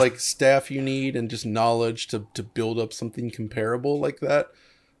of like staff you need and just knowledge to build up something comparable like that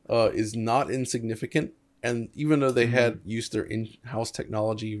is not insignificant. And even though they had used their in-house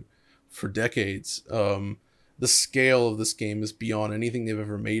technology for decades, the scale of this game is beyond anything they've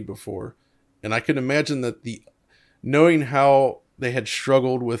ever made before. And I can imagine that knowing how they had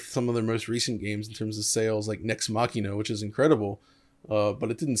struggled with some of their most recent games in terms of sales, like Nex Machina, which is incredible,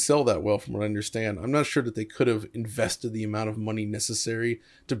 but it didn't sell that well from what I understand. I'm not sure that they could have invested the amount of money necessary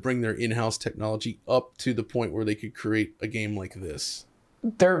to bring their in-house technology up to the point where they could create a game like this.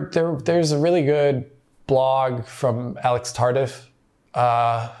 There's a really good blog from Alex Tardif,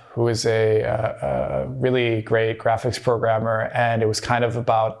 who is a really great graphics programmer, and it was kind of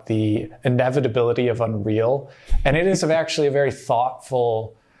about the inevitability of Unreal. And it is actually a very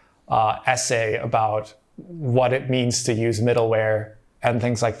thoughtful essay about what it means to use middleware and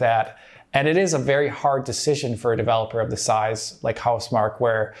things like that. And it is a very hard decision for a developer of the size like Housemarque,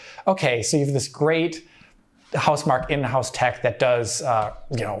 where, okay, so you have this great Housemarque in-house tech that does,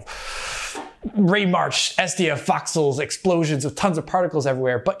 Ray March, SDF voxels, explosions with tons of particles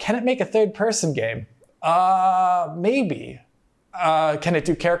everywhere, but can it make a third-person game? Maybe. Can it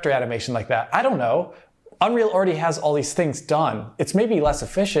do character animation like that? I don't know. Unreal already has all these things done. It's maybe less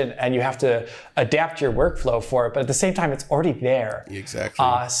efficient and you have to adapt your workflow for it, but at the same time, it's already there. Exactly.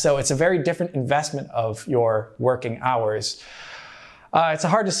 So it's a very different investment of your working hours. It's a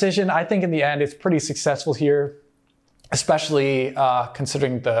hard decision. I think in the end, it's pretty successful here, especially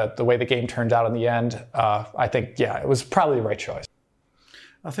considering the way the game turned out in the end. I think, yeah, it was probably the right choice.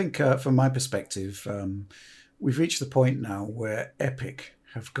 I think from my perspective, we've reached the point now where Epic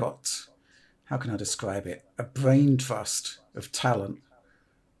have got, how can I describe it, a brain trust of talent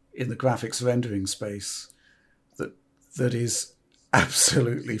in the graphics rendering space that is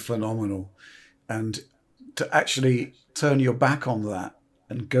absolutely phenomenal. And to actually turn your back on that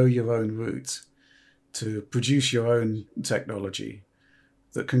and go your own route, to produce your own technology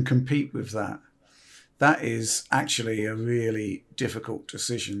that can compete with that, that is actually a really difficult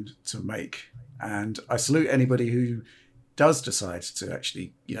decision to make. And I salute anybody who does decide to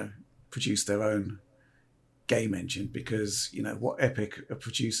actually, produce their own game engine, because, what Epic are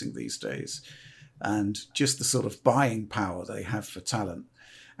producing these days and just the sort of buying power they have for talent.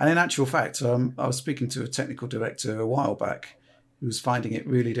 And in actual fact, I was speaking to a technical director a while back who was finding it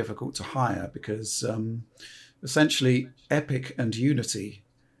really difficult to hire because essentially Epic and Unity,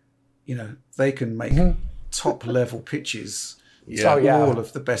 they can make top level pitches to all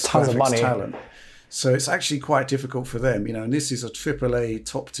of the best graphics talent. So it's actually quite difficult for them, and this is a AAA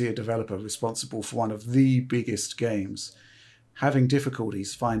top tier developer responsible for one of the biggest games, having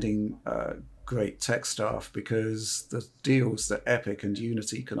difficulties finding great tech staff because the deals that Epic and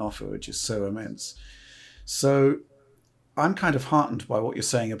Unity can offer are just so immense. So I'm kind of heartened by what you're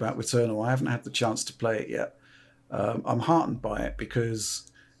saying about Returnal. I haven't had the chance to play it yet. I'm heartened by it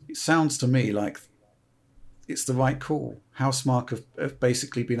because it sounds to me like it's the right call. Housemarque have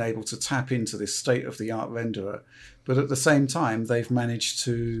basically been able to tap into this state-of-the-art renderer, but at the same time, they've managed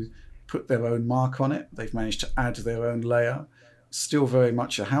to put their own mark on it. They've managed to add their own layer. Still very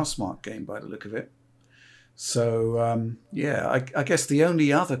much a Housemarque game by the look of it. So, I guess the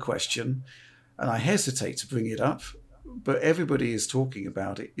only other question, and I hesitate to bring it up, but everybody is talking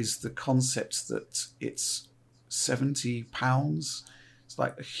about it, is the concept that it's £70. It's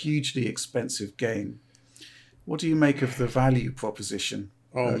like a hugely expensive game. What do you make of the value proposition?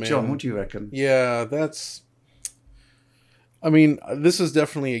 Man. John, what do you reckon? Yeah, this is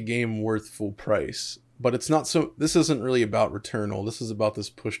definitely a game worth full price, but it's not so. This isn't really about Returnal. This is about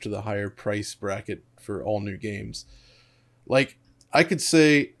this push to the higher price bracket for all new games. Like, I could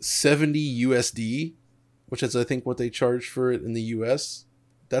say 70 USD, which is I think what they charge for it in the US.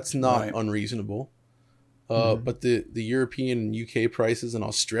 That's not unreasonable. But the European and UK prices and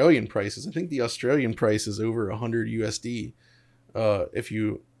Australian prices, I think the Australian price is over 100 USD. If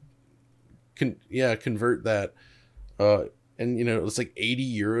you convert that, and it's like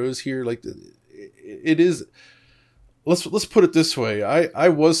 80 euros here. Like it is. Let's put it this way. I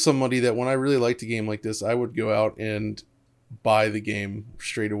was somebody that when I really liked a game like this, I would go out and buy the game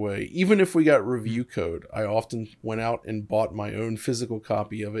straight away. Even if we got review code, I often went out and bought my own physical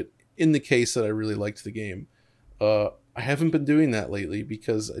copy of it in the case that I really liked the game. I haven't been doing that lately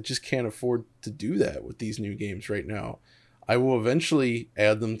because I just can't afford to do that with these new games right now. I will eventually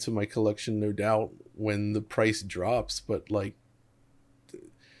add them to my collection, no doubt, when the price drops, but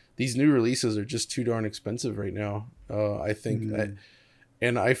these new releases are just too darn expensive right now. I think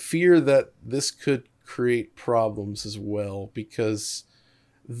and I fear that this could create problems as well, because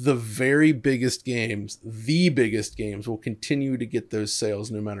the biggest games will continue to get those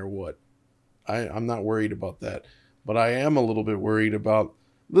sales no matter what. I'm not worried about that, but I am a little bit worried about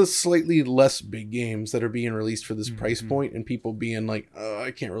the slightly less big games that are being released for this price point and people being like, oh,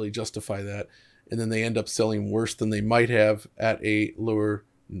 I can't really justify that. And then they end up selling worse than they might have at a lower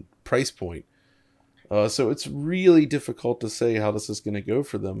price point. So it's really difficult to say how this is going to go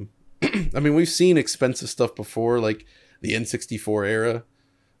for them. I mean, we've seen expensive stuff before, like the N64 era.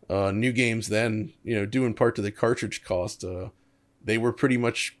 New games then, due in part to the cartridge cost, they were pretty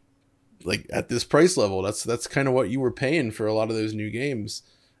much like at this price level. That's kind of what you were paying for a lot of those new games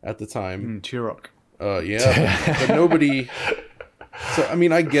at the time. Turok. But nobody. So I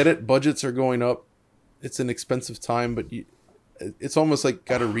mean, I get it. Budgets are going up. It's an expensive time, but it's almost like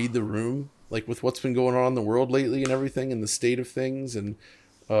got to read the room, like with what's been going on in the world lately and everything, and the state of things. And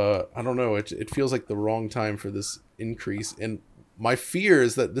I don't know. It feels like the wrong time for this increase. And my fear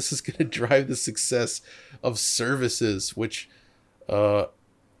is that this is going to drive the success of services, which I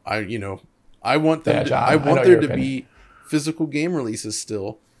want them. I want there to be physical game releases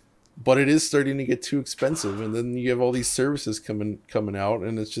still, but it is starting to get too expensive. And then you have all these services coming out,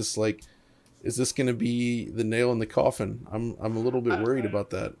 and it's just like, is this going to be the nail in the coffin? I'm a little bit worried about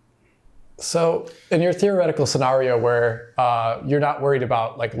that. So in your theoretical scenario where you're not worried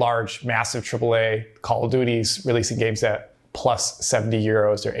about like large, massive AAA Call of Duties releasing games at plus 70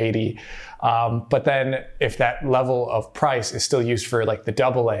 euros or 80, but then if that level of price is still used for like the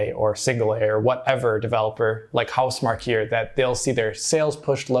AA or single A or whatever developer like Housemarque here, that they'll see their sales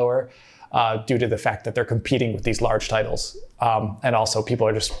pushed lower due to the fact that they're competing with these large titles. And also people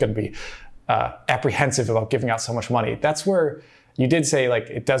are just going to be apprehensive about giving out so much money. That's where you did say like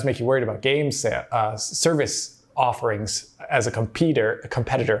it does make you worried about games service offerings as a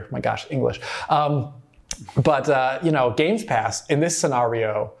competitor. My gosh, English. But Games Pass in this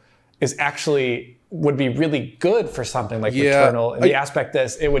scenario is actually would be really good for something like Returnal in the aspect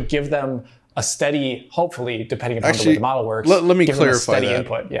that it would give them a steady, hopefully, depending upon the way the model works. Let me clarify that.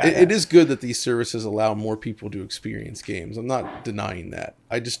 Input. It is good that these services allow more people to experience games. I'm not denying that.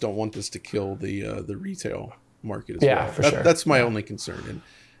 I just don't want this to kill the retail market as well. For sure. That's my only concern.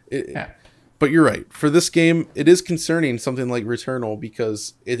 But you're right. For this game, it is concerning, something like Returnal,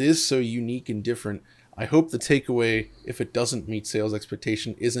 because it is so unique and different. I hope the takeaway, if it doesn't meet sales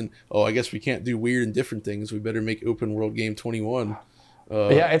expectation, isn't, I guess we can't do weird and different things. We better make open world game 21.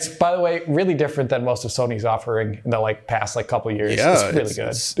 It's, by the way, really different than most of Sony's offering in the past couple of years. Yeah, it's really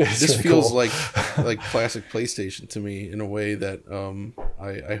good. This really feels cool. like classic PlayStation to me in a way that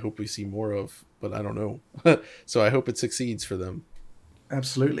I hope we see more of, but I don't know. So I hope it succeeds for them.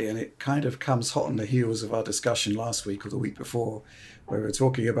 Absolutely, and it kind of comes hot on the heels of our discussion last week or the week before, where we were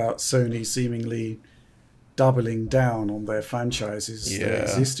talking about Sony seemingly doubling down on their franchises, their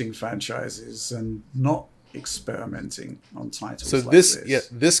existing franchises, and not experimenting on titles. So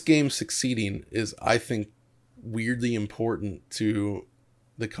this game succeeding is, I think, weirdly important to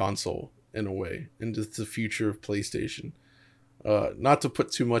the console in a way, and to the future of PlayStation. Not to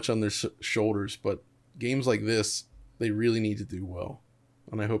put too much on their shoulders, but games like this, they really need to do well,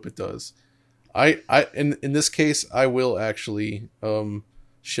 and I hope it does. In this case, I will actually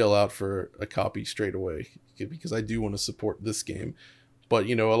shell out for a copy straight away, because I do want to support this game. But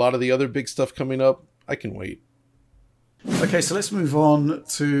a lot of the other big stuff coming up, I can wait. Okay, so let's move on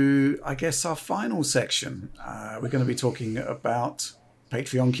to, I guess, our final section. We're going to be talking about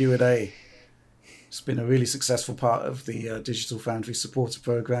Patreon Q&A. It's been a really successful part of the Digital Foundry Supporter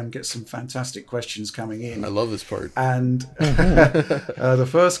Program. Get some fantastic questions coming in. I love this part. And the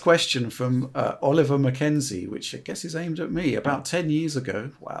first question from Oliver Mackenzie, which I guess is aimed at me, about 10 years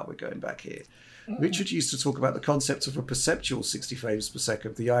ago. Wow, we're going back here. Richard used to talk about the concept of a perceptual 60 frames per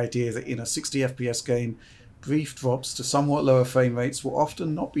second, the idea that in a 60 FPS game, brief drops to somewhat lower frame rates will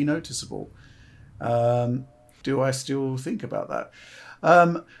often not be noticeable. Do I still think about that?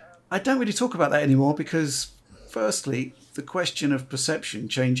 I don't really talk about that anymore because, firstly, the question of perception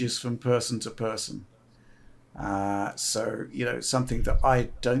changes from person to person. So, something that I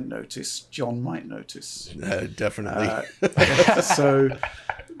don't notice, John might notice. Definitely.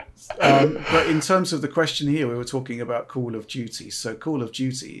 But in terms of the question here, we were talking about Call of Duty. So Call of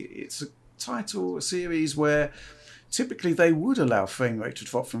Duty, it's a series where typically they would allow frame rate to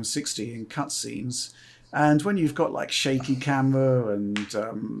drop from 60 in cutscenes. And when you've got shaky camera and,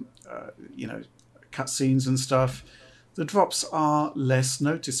 cutscenes and stuff, the drops are less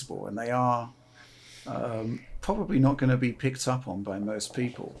noticeable, and they are probably not going to be picked up on by most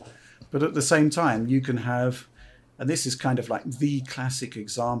people. But at the same time, you can have, and this is kind of like the classic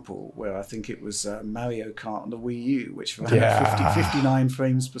example where I think it was Mario Kart on the Wii U, which ran at 59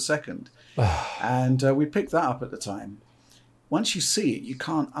 frames per second. And we picked that up at the time. Once you see it, you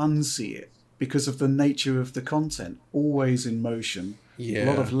can't unsee it because of the nature of the content, always in motion, a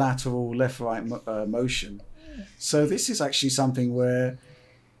lot of lateral left-right motion. So this is actually something where,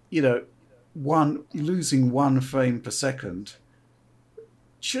 losing 1 frame per second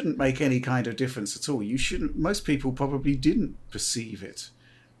shouldn't make any kind of difference at all. Most people probably didn't perceive it.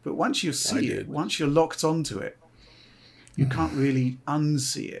 But once you see it, once you're locked onto it, you can't really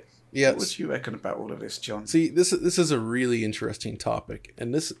unsee it. Yes. What do you reckon about all of this, John? See, this is a really interesting topic,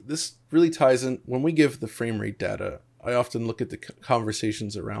 and this really ties in. When we give the frame rate data, I often look at the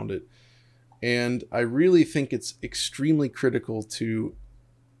conversations around it, and I really think it's extremely critical to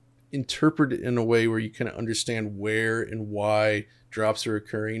interpret it in a way where you can understand where and why drops are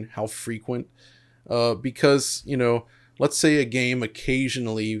occurring, how frequent, because let's say a game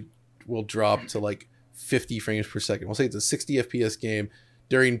occasionally will drop to 50 frames per second. We'll say it's a 60 FPS game.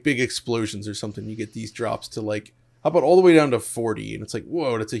 During big explosions or something, you get these drops to how about all the way down to 40, and it's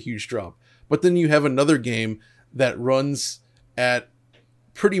whoa, that's a huge drop. But then you have another game that runs at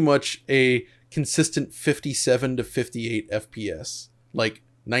pretty much a consistent 57 to 58 FPS,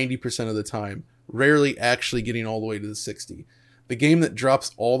 90% of the time, rarely actually getting all the way to the 60. The game that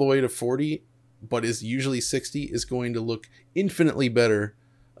drops all the way to 40, but is usually 60, is going to look infinitely better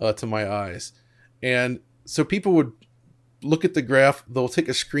to my eyes. And so people would look at the graph, they'll take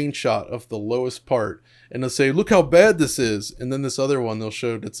a screenshot of the lowest part, and they'll say, look how bad this is. And then this other one they'll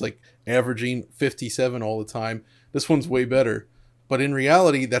show that's like averaging 57 all the time. This one's way better. But in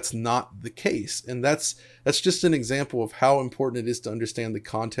reality, that's not the case. And that's just an example of how important it is to understand the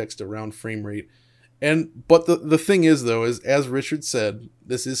context around frame rate. But the thing is, though, is as Richard said,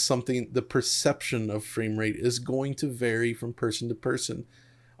 this is something, the perception of frame rate is going to vary from person to person.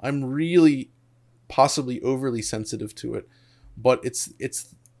 I'm really possibly overly sensitive to it, but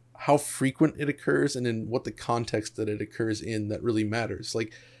it's how frequent it occurs and in what the context that it occurs in that really matters.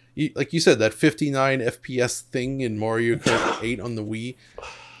 Like you said, that 59 FPS thing in Mario Kart 8 on the Wii,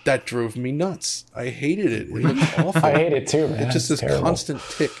 that drove me nuts. I hated it. It looked awful. I hate it too, man. It's just this terrible. constant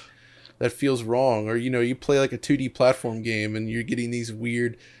tick that feels wrong. Or, you play like a 2D platform game and you're getting these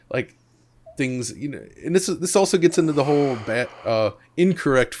weird like things, and this also gets into the whole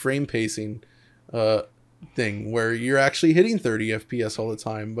incorrect frame pacing thing where you're actually hitting 30 FPS all the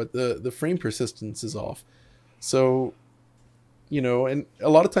time, but the frame persistence is off. So, and a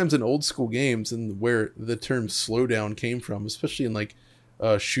lot of times in old school games, and where the term slowdown came from, especially in like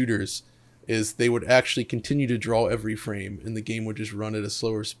shooters, is they would actually continue to draw every frame and the game would just run at a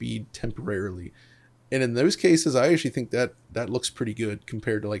slower speed temporarily. And in those cases, I actually think that looks pretty good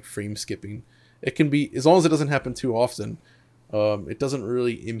compared to like frame skipping. It can be, as long as it doesn't happen too often, it doesn't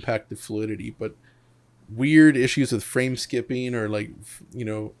really impact the fluidity. But weird issues with frame skipping or like,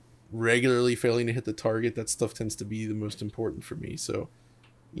 regularly failing to hit the target, that stuff tends to be the most important for me. So,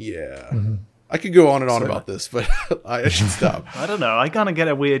 yeah. Mm-hmm. I could go on and on about this, but I should stop. I don't know. I kind of get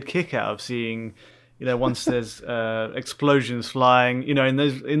a weird kick out of seeing, once there's explosions flying,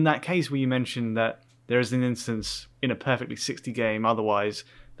 in that case where you mentioned that there is an instance in a perfectly 60 game otherwise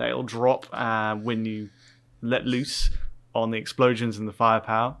that it'll drop when you let loose on the explosions and the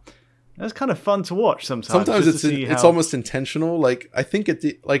firepower. That's kind of fun to watch sometimes. Sometimes it's almost intentional. Like I think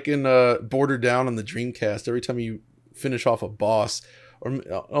in Border Down on the Dreamcast, every time you finish off a boss, or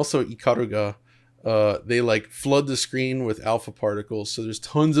also Ikaruga, they like flood the screen with alpha particles, so there's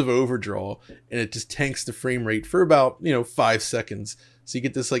tons of overdraw, and it just tanks the frame rate for about 5 seconds. So you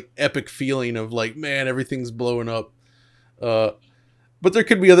get this like epic feeling of like, man, everything's blowing up. But there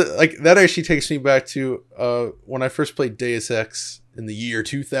could be other, like that actually takes me back to when I first played Deus Ex in the year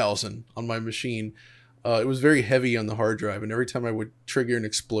 2000 on my machine. It was very heavy on the hard drive, and every time I would trigger an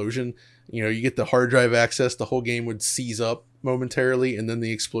explosion, you get the hard drive access, the whole game would seize up momentarily, and then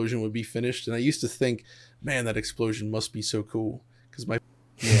the explosion would be finished. And I used to think, man, that explosion must be so cool, because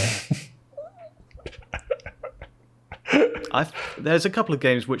there's a couple of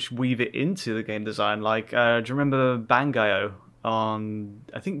games which weave it into the game design. Like, do you remember Bangai-O on,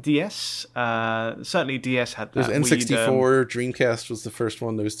 I think, DS? Certainly DS had that. There's N64, Dreamcast was the first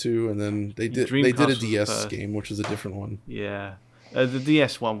one, those two, and then they did a DS game, which was a different one. Yeah. The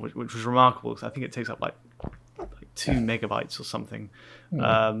DS one, which was remarkable, because I think it takes up like 2 megabytes or something.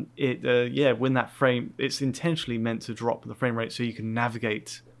 Mm. When that frame, it's intentionally meant to drop the frame rate so you can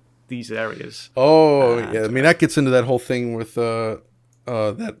navigate these areas. Oh, yeah. I mean, that gets into that whole thing with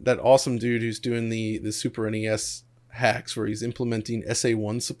that awesome dude who's doing the Super NES hacks where he's implementing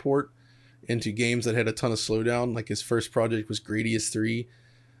SA1 support into games that had a ton of slowdown. Like his first project was Gradius 3.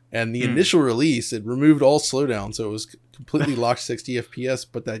 And the initial release, it removed all slowdown, so it was completely locked 60 FPS.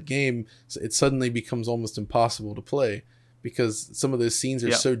 But that game, it suddenly becomes almost impossible to play because some of those scenes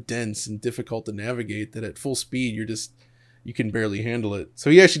are so dense and difficult to navigate that at full speed, you can barely handle it. So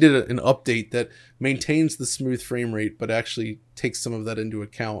he actually did an update that maintains the smooth frame rate, but actually takes some of that into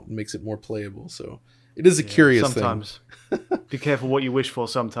account and makes it more playable. So it is a curious sometimes. Thing. Be careful what you wish for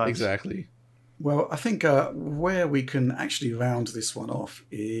sometimes. Exactly. Well, I think where we can actually round this one off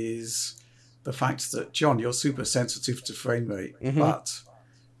is the fact that, John, you're super sensitive to frame rate, but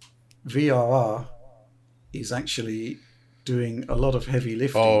VRR is actually doing a lot of heavy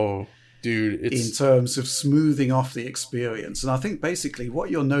lifting. Oh, dude. In terms of smoothing off the experience. And I think basically what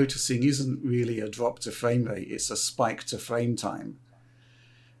you're noticing isn't really a drop to frame rate, it's a spike to frame time.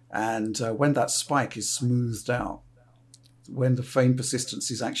 And when that spike is smoothed out, when the frame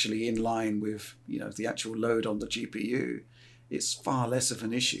persistence is actually in line with, the actual load on the GPU, it's far less of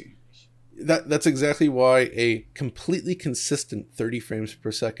an issue. That's exactly why a completely consistent 30 frames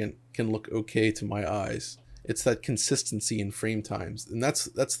per second can look okay to my eyes. It's that consistency in frame times, and that's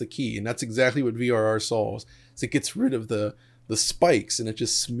the key, and that's exactly what VRR solves. Is it gets rid of the spikes and it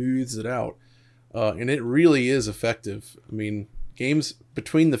just smooths it out, and it really is effective. I mean, games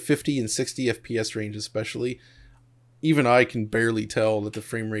between the 50 and 60 FPS range, especially. even I can barely tell that the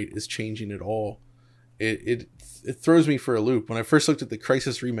frame rate is changing at all. It throws me for a loop. When I first looked at the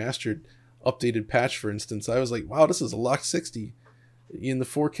Crysis Remastered updated patch, for instance, I was like, wow, this is a locked 60 in the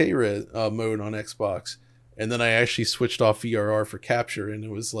 4K mode on Xbox. And then I actually switched off VRR for capture, and it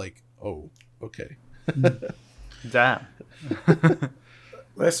was like, oh, okay. Damn.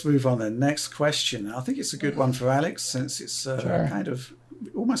 Let's move on then. Next question. I think it's a good one for Alex, since it's kind of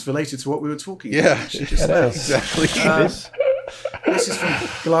almost related to what we were talking about. Yeah, exactly. This is from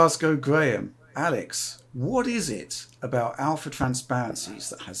Glasgow Graham. Alex, what is it about alpha transparencies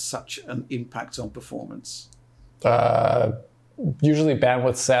that has such an impact on performance? Usually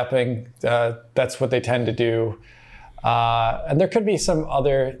bandwidth sapping. That's what they tend to do. And there could be some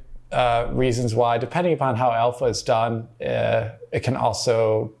other reasons why, depending upon how alpha is done. It can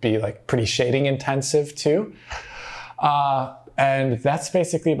also be like pretty shading intensive too. And that's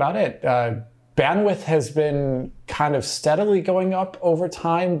basically about it. Bandwidth has been kind of steadily going up over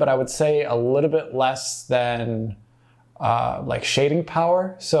time, but I would say a little bit less than like shading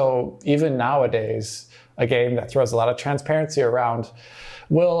power. So even nowadays, a game that throws a lot of transparency around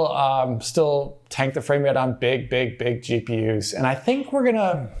will still tank the frame rate on big GPUs. And I think we're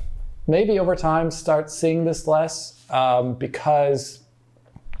gonna maybe over time start seeing this less because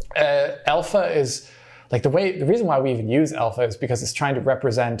alpha is like the reason why we even use alpha is because it's trying to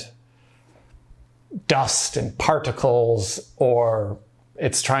represent dust and particles, or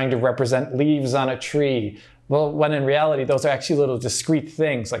it's trying to represent leaves on a tree. Well, when in reality, those are actually little discrete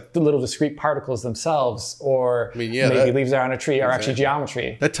things, like the little discrete particles themselves, or maybe leaves are on a tree are actually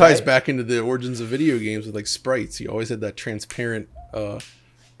geometry. That ties back into the origins of video games with like sprites. You always had that transparent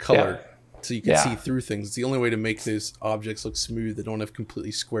color, so you can see through things. It's the only way to make those objects look smooth that don't have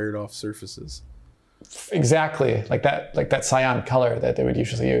completely squared off surfaces. Exactly, like that cyan color that they would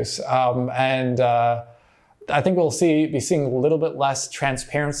usually use. And I think we'll be seeing a little bit less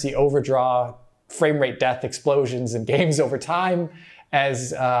transparency overdraw, frame rate death explosions in games over time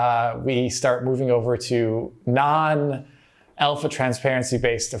as we start moving over to non-alpha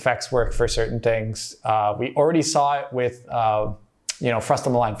transparency-based effects work for certain things. We already saw it with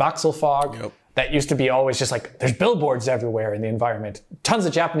Frust-on-the-Line voxel fog. Yep. That used to be always just like, there's billboards everywhere in the environment. Tons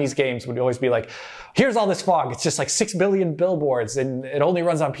of Japanese games would always be like, here's all this fog. It's just like 6 billion billboards and it only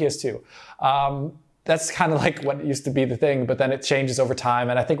runs on PS2. That's kind of like what used to be the thing, but then it changes over time.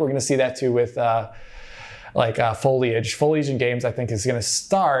 And I think we're going to see that too with foliage. Foliage in games, I think, is going to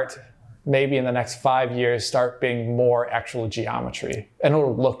start maybe in the next 5 years, start being more actual geometry. And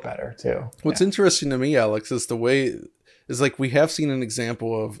it'll look better too. What's interesting to me, Alex, is like we have seen an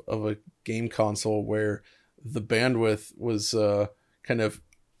example of a game console where the bandwidth was kind of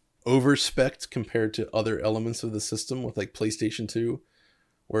over-spec'd compared to other elements of the system with like PlayStation 2,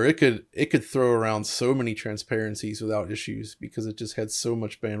 where it could throw around so many transparencies without issues because it just had so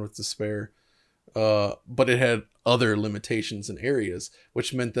much bandwidth to spare. But it had other limitations in areas,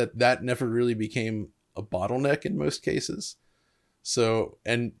 which meant that never really became a bottleneck in most cases. So,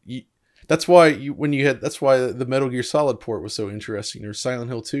 that's why the Metal Gear Solid port was so interesting, or Silent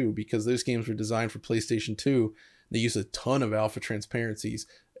Hill 2, because those games were designed for PlayStation 2. They used a ton of alpha transparencies,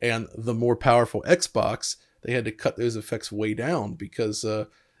 and the more powerful Xbox, they had to cut those effects way down because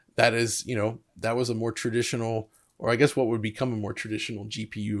that was a more traditional, or I guess what would become a more traditional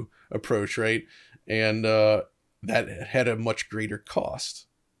GPU approach, right? And that had a much greater cost.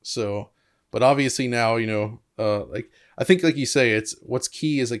 So, but obviously now, I think, like you say, what's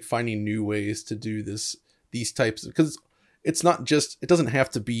key is like finding new ways to do these types, because it's not just, it doesn't have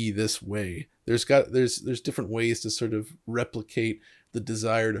to be this way. There's different ways to sort of replicate the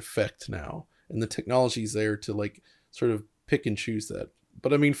desired effect now, and the technology's there to like sort of pick and choose that.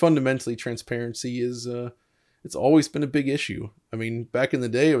 But I mean, fundamentally, transparency is it's always been a big issue. I mean, back in the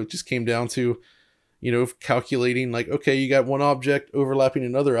day, it just came down to calculating like, okay, you got one object overlapping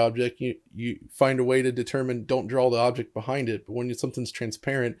another object. You find a way to determine, don't draw the object behind it. But when something's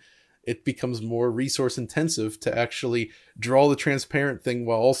transparent, it becomes more resource intensive to actually draw the transparent thing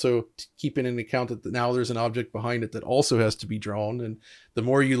while also keeping in account that now there's an object behind it that also has to be drawn. And the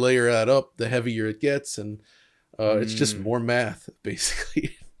more you layer that up, the heavier it gets. And it's just more math,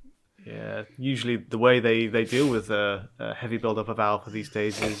 basically. Yeah, usually the way they deal with a heavy buildup of alpha these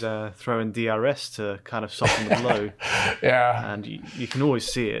days is throw in DRS to kind of soften the blow. Yeah. And you can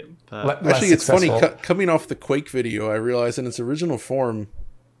always see it. Actually, it's funny, coming off the Quake video, I realized in its original form,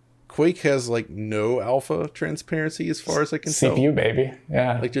 Quake has like no alpha transparency as far as I can tell. CPU baby.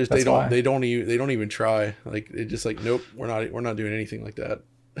 Yeah. Like they don't even try. Like it's just like, nope, we're not doing anything like that.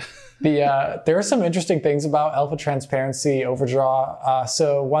 There are some interesting things about alpha transparency overdraw.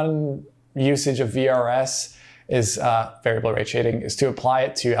 So one usage of VRS is variable rate shading, is to apply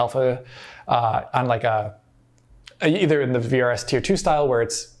it to alpha on like either in the VRS tier 2 style where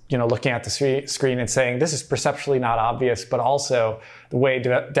it's looking at the screen and saying this is perceptually not obvious, but also the way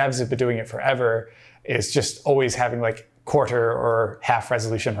devs have been doing it forever is just always having like quarter or half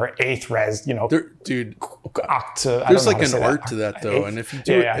resolution or eighth res, dude. There's like an art to that though, and if you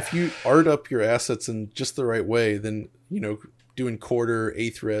do if you art up your assets in just the right way, then doing quarter,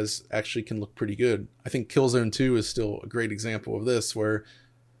 eighth res actually can look pretty good. I think Killzone 2 is still a great example of this, where it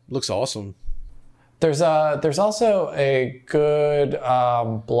looks awesome. There's also a good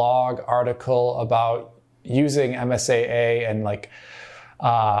blog article about using MSAA and like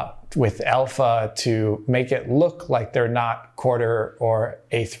with alpha to make it look like they're not quarter or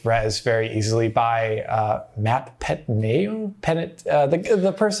eighth res very easily by Matt Petneo,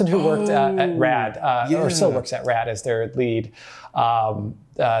 the person who worked at Rad or still works at Rad as their lead.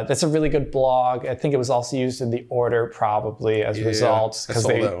 That's a really good blog. I think it was also used in the order probably as a result because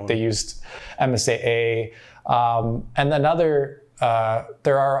they used MSAA. And another,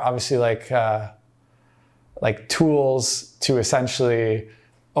 there are obviously like tools to essentially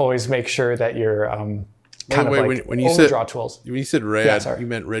always make sure that you're when you overdraw tools. When you said Rad, you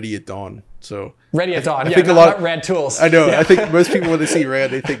meant Ready at Dawn. So Ready at Dawn. I think not Rad tools. I know. Yeah. I think most people when they see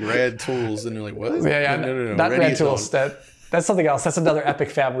Rad, they think Rad tools, and they're like, "What?" No. Not Rad tools. That's something else. That's another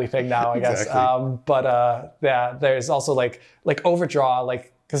Epic family thing now, I guess. There's also like overdraw,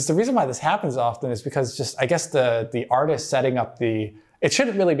 because the reason why this happens often is because just I guess the artist setting up it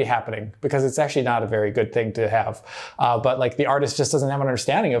shouldn't really be happening because it's actually not a very good thing to have. But like the artist just doesn't have an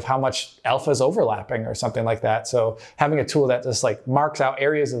understanding of how much alpha is overlapping or something like that. So having a tool that just like marks out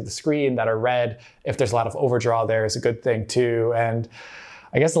areas of the screen that are red, if there's a lot of overdraw there, is a good thing too. And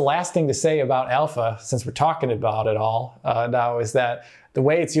I guess the last thing to say about alpha, since we're talking about it all now, is that the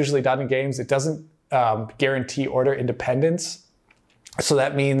way it's usually done in games, it doesn't guarantee order independence. So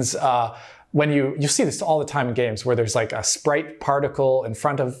that means when you see this all the time in games where there's like a sprite particle in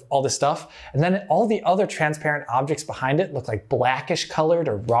front of all this stuff, and then all the other transparent objects behind it look like blackish colored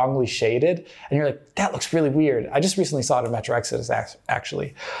or wrongly shaded, and you're like, that looks really weird. I just recently saw it in Metro Exodus,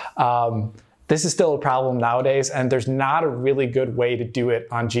 actually. This is still a problem nowadays, and there's not a really good way to do it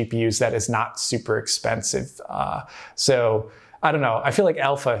on GPUs that is not super expensive. So I don't know. I feel like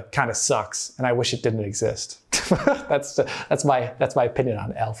alpha kind of sucks, and I wish it didn't exist. That's my opinion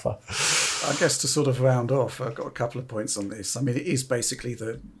on alpha. I guess to sort of round off, I've got a couple of points on this. I mean, it is basically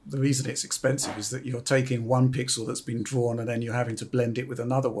the reason it's expensive is that you're taking one pixel that's been drawn and then you're having to blend it with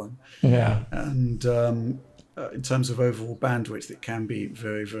another one. Yeah. And in terms of overall bandwidth, it can be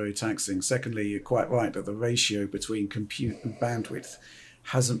very, very taxing. Secondly, you're quite right that the ratio between compute and bandwidth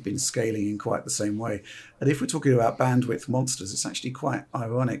hasn't been scaling in quite the same way. And if we're talking about bandwidth monsters, it's actually quite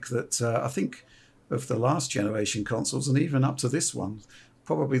ironic that I think of the last generation consoles and even up to this one,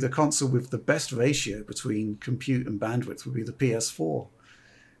 probably the console with the best ratio between compute and bandwidth would be the PS4.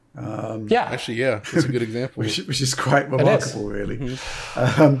 Actually, that's a good example. which is quite remarkable, really.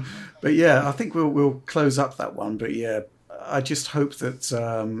 Mm-hmm. But yeah, I think we'll close up that one. But yeah, I just hope that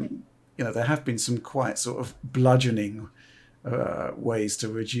there have been some quite sort of bludgeoning ways to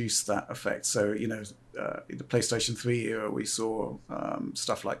reduce that effect. So in the PlayStation 3 era, we saw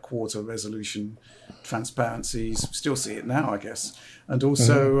stuff like quarter resolution transparencies. We still see it now, I guess. And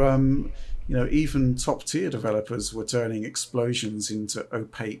also, even top tier developers were turning explosions into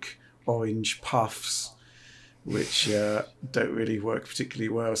opaque orange puffs, which don't really work particularly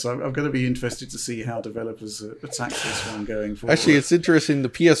well. So I'm going to be interested to see how developers attack this one going forward. Actually, it's interesting. The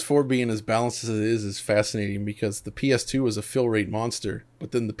PS4 being as balanced as it is fascinating because the PS2 was a fill rate monster,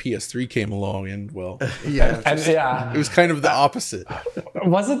 but then the PS3 came along and, well, it was kind of the opposite.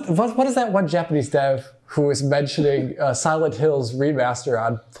 What is that one Japanese dev who was mentioning Silent Hill's remaster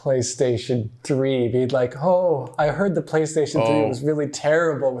on PlayStation 3 being like, I heard the PlayStation 3 was really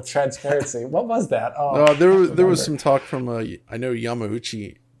terrible with transparency. What was that? There was some talk from I know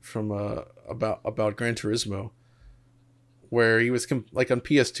Yamauchi from about Gran Turismo, where he was like on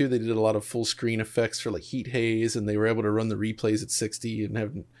PS2 they did a lot of full screen effects for like heat haze, and they were able to run the replays at 60 and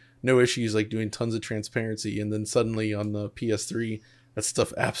have no issues like doing tons of transparency. And then suddenly on the PS3, that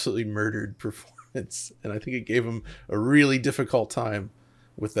stuff absolutely murdered performance. And I think it gave him a really difficult time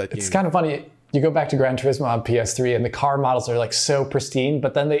with that game. It's kind of funny. You go back to Gran Turismo on PS3 and the car models are like so pristine,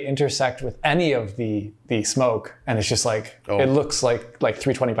 but then they intersect with any of the smoke and it's just like, it looks like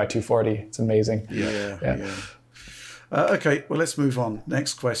 320 by 240. It's amazing. Yeah. Okay, well, let's move on.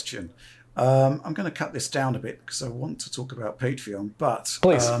 Next question. I'm going to cut this down a bit because I want to talk about Patreon, but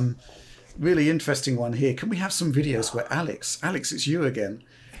please. Really interesting one here. Can we have some videos where Alex, it's you again.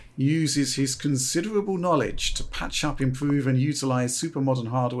 uses his considerable knowledge to patch up, improve, and utilize super modern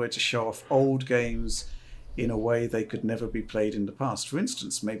hardware to show off old games in a way they could never be played in the past. For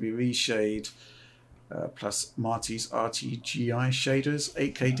instance, maybe reshade plus Marty's RTGI shaders,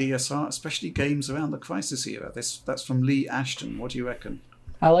 8K DSR, especially games around the Crisis era. That's from Lee Ashton. What do you reckon?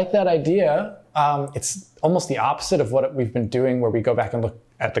 I like that idea. It's almost the opposite of what we've been doing, where we go back and look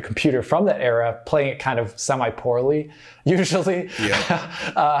at the computer from that era, playing it kind of semi-poorly, usually.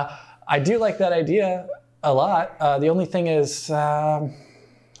 Yeah. I do like that idea a lot. The only thing is,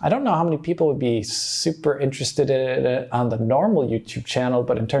 I don't know how many people would be super interested in it on the normal YouTube channel,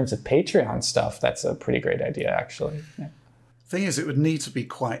 but in terms of Patreon stuff, that's a pretty great idea, actually. Yeah. Thing is, it would need to be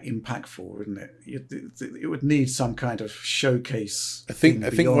quite impactful, wouldn't it? It would need some kind of showcase. I think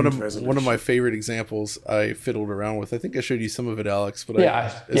one of my favorite examples I fiddled around with. I think I showed you some of it, Alex. But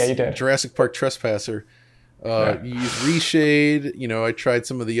you did. Jurassic Park Trespasser. You use reshade. I tried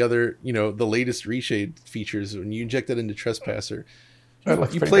some of the other, the latest reshade features. When you inject that into Trespasser,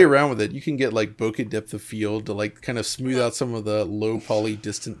 you play around with it. You can get like bokeh depth of field to like kind of smooth out some of the low poly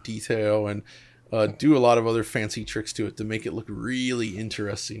distant detail and do a lot of other fancy tricks to it to make it look really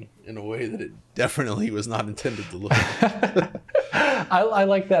interesting in a way that it definitely was not intended to look. I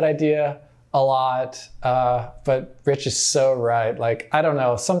like that idea a lot, but Rich is so right. Like, I don't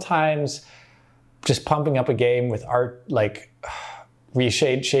know, sometimes just pumping up a game with art, like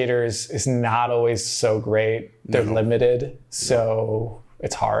reshade shaders is not always so great. They're limited, so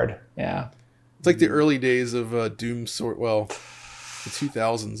it's hard. Yeah. It's like the early days of Doom the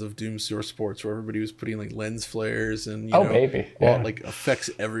 2000s of Doom Source Sports, where everybody was putting like lens flares and like effects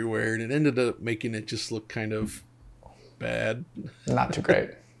everywhere, and it ended up making it just look kind of bad. Not too great.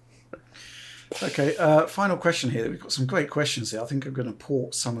 Okay, final question here. We've got some great questions here. I think I'm going to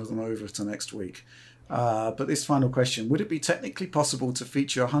port some of them over to next week. But this final question: would it be technically possible to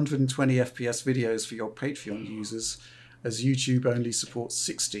feature 120 FPS videos for your Patreon users, as YouTube only supports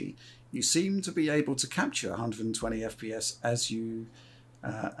 60? You seem to be able to capture 120 FPS as you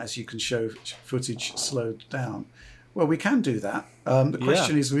can show footage slowed down. Well, we can do that. The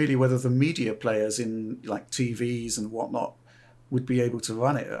question is really whether the media players in like TVs and whatnot would be able to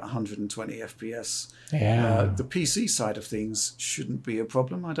run it at 120 FPS. Yeah. The PC side of things shouldn't be a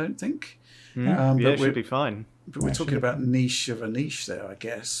problem, I don't think. It should be fine. But we're talking about niche of a niche there, I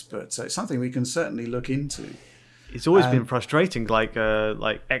guess. But it's something we can certainly look into. It's always been frustrating, like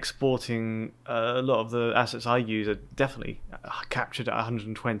exporting a lot of the assets I use are definitely captured at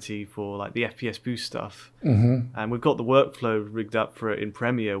 120 for like the FPS boost stuff. Mm-hmm. And we've got the workflow rigged up for it in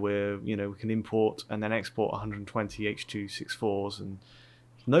Premiere where, we can import and then export 120 H.264s and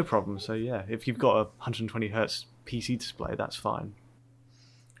no problem. So yeah, if you've got a 120 hertz PC display, that's fine.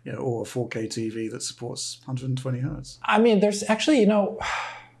 Yeah, or a 4K TV that supports 120 hertz. I mean, there's actually,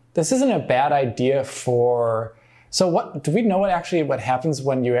 this isn't a bad idea for... So do we know what happens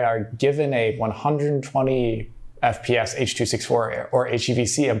when you are given a 120 FPS H.264 or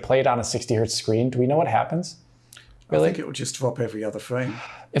HEVC and play it on a 60 hertz screen? Do we know what happens? Really? I think it will just drop every other frame.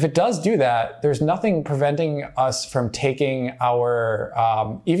 If it does do that, there's nothing preventing us from taking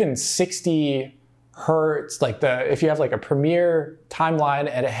our even 60 hertz, if you have like a Premiere timeline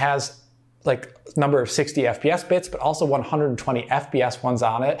and it has like number of 60 FPS bits, but also 120 FPS ones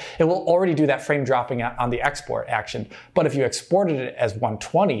on it, it will already do that frame dropping on the export action. But if you exported it as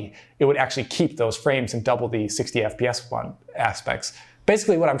 120, it would actually keep those frames and double the 60 FPS one aspects.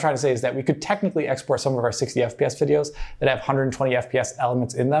 Basically, what I'm trying to say is that we could technically export some of our 60 FPS videos that have 120 FPS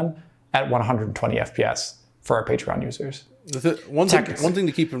elements in them at 120 FPS for our Patreon users. One thing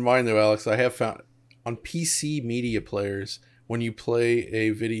to keep in mind, though, Alex, I have found on PC media players, when you play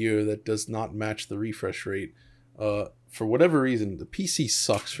a video that does not match the refresh rate, for whatever reason, the PC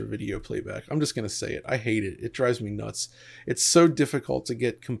sucks for video playback. I'm just going to say it. I hate it. It drives me nuts. It's so difficult to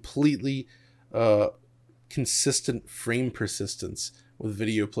get completely consistent frame persistence with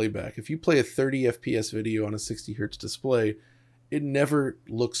video playback. If you play a 30 FPS video on a 60 hertz display, it never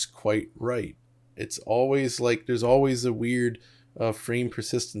looks quite right. It's always like there's always a weird frame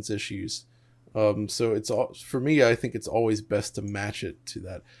persistence issues. So it's all, for me, I think it's always best to match it to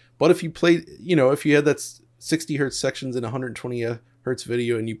that. But if you played, if you had that 60 hertz sections in 120 hertz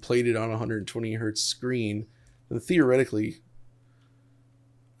video and you played it on a 120 hertz screen, then theoretically,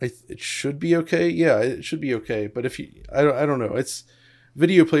 it should be okay. Yeah, it should be okay. But if you, I don't know, it's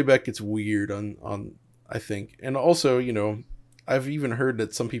video playback gets weird on I think, and also I've even heard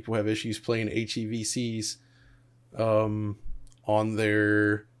that some people have issues playing HEVCs, on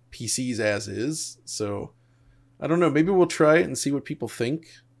their PCs as is. So I don't know, maybe we'll try it and see what people think,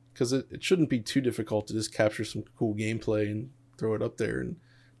 because it shouldn't be too difficult to just capture some cool gameplay and throw it up there and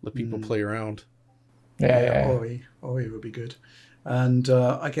let people play around. Yeah. Ori would be good. And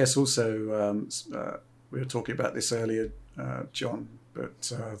I guess also we were talking about this earlier, John,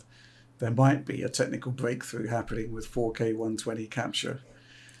 but there might be a technical breakthrough happening with 4K 120 capture.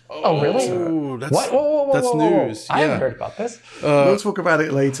 Oh, really? That's, what? Whoa, that's news. I Yeah. haven't heard about this. We'll talk about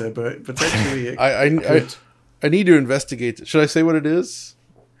it later, but potentially it could. I need to investigate. Should I say what it is?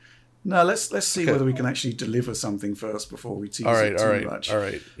 No, let's see Okay. whether we can actually deliver something first before we tease it too much. All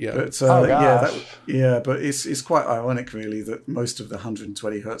right. Yeah. But gosh. but it's quite ironic, really, that most of the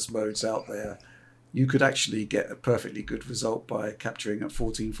 120 hertz modes out there, you could actually get a perfectly good result by capturing at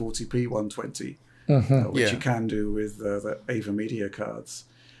 1440p 120, which you can do with the Ava Media cards.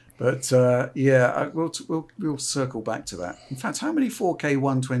 But we'll circle back to that. In fact, how many 4K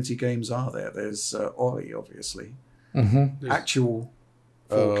 120 games are there? There's Ori, obviously. Actual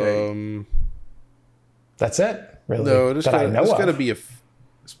 4K. That's it, really. No, there's got to be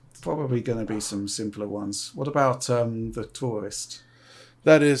It's probably going to be some simpler ones. What about the Tourist?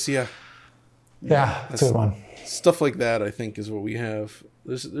 That is, yeah. Yeah, that's a good one. Stuff like that, I think, is what we have.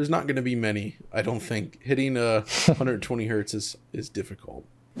 There's not going to be many, I don't think. Hitting 120 hertz is difficult.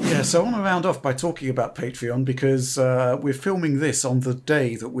 Yeah, so I want to round off by talking about Patreon because we're filming this on the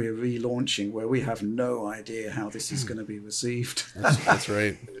day that we're relaunching, where we have no idea how this is going to be received. That's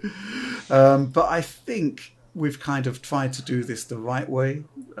right. But I think we've kind of tried to do this the right way.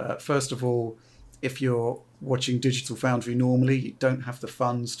 First of all, if you're watching Digital Foundry normally, you don't have the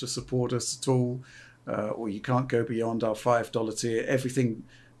funds to support us at all, or you can't go beyond our $5 tier. Everything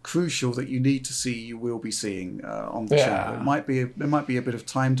crucial that you need to see, you will be seeing on the channel. There might be a bit of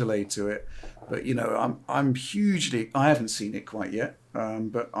time delay to it, but I'm hugely. I haven't seen it quite yet,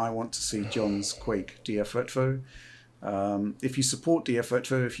 but I want to see John's Quake DF Retro. If you support DF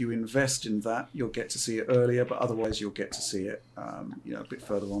Retro, if you invest in that, you'll get to see it earlier, but otherwise you'll get to see it a bit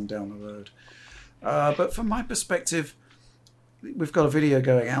further on down the road. But from my perspective, we've got a video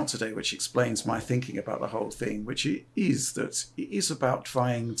going out today which explains my thinking about the whole thing, which is that it is about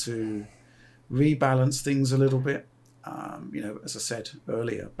trying to rebalance things a little bit. As I said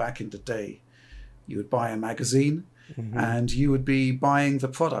earlier, back in the day, you would buy a magazine and you would be buying the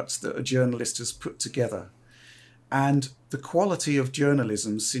products that a journalist has put together. And the quality of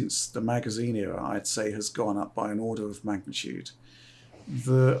journalism since the magazine era, I'd say, has gone up by an order of magnitude.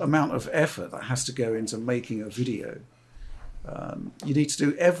 The amount of effort that has to go into making a video, you need to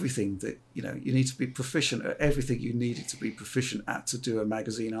do everything that, you need to be proficient at everything you needed to be proficient at to do a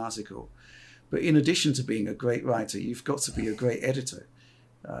magazine article. But in addition to being a great writer, you've got to be a great editor.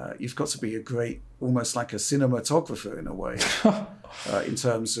 You've got to be a great, almost like a cinematographer in a way, in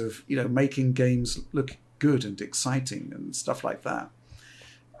terms of, making games look good and exciting and stuff like that.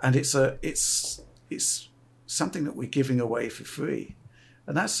 And it's something that we're giving away for free.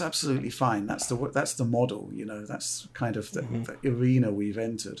 And that's absolutely fine. That's the model, that's kind of the arena we've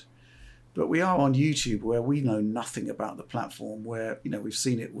entered. But we are on YouTube, where we know nothing about the platform, where, we've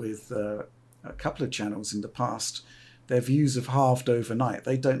seen it with a couple of channels in the past. Their views have halved overnight.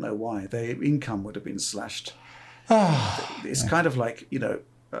 They don't know why. Their income would have been slashed. It's kind of like,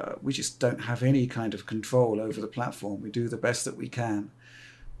 we just don't have any kind of control over the platform. We do the best that we can.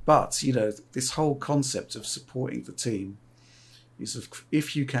 But, this whole concept of supporting the team is,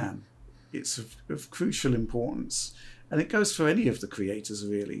 if you can, it's of crucial importance. And it goes for any of the creators,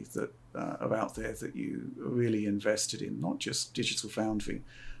 really, that are out there that you are really invested in, not just Digital Foundry.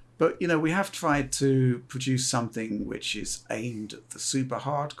 But, we have tried to produce something which is aimed at the super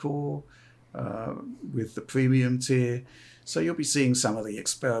hardcore with the premium tier. So you'll be seeing some of the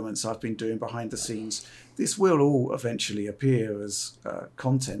experiments I've been doing behind the scenes. This will all eventually appear as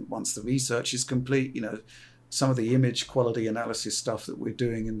content once the research is complete. Some of the image quality analysis stuff that we're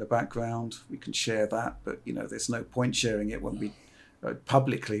doing in the background, we can share that. But, there's no point sharing it when we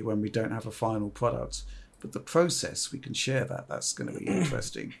publicly when we don't have a final product. But the process, we can share that. That's going to be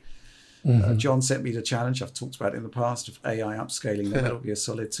interesting. John sent me the challenge, I've talked about it in the past, of AI upscaling the Metal Gear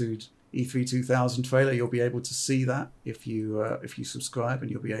Solid 2 E3 2000 trailer. You'll be able to see that if you subscribe,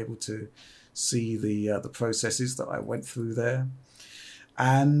 and you'll be able to see the processes that I went through there.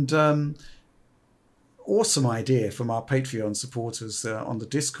 And awesome idea from our Patreon supporters on the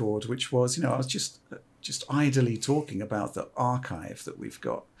Discord, which was, I was just idly talking about the archive that we've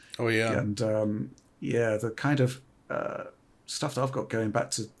got. Oh yeah. And the kind of stuff that I've got going back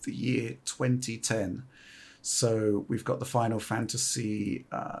to the year 2010. So we've got the Final Fantasy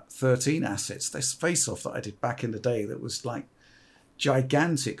 13 assets. This face-off that I did back in the day that was like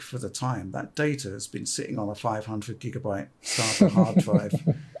gigantic for the time. That data has been sitting on a 500 gigabyte SATA hard drive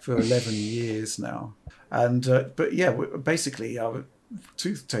for 11 years now. And basically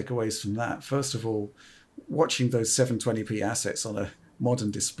two takeaways from that. First of all, watching those 720p assets on a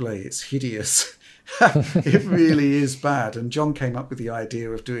modern display, it's hideous. It really is bad. And John came up with the idea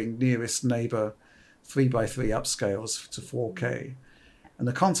of doing nearest neighbor 3x3 upscales to 4K. And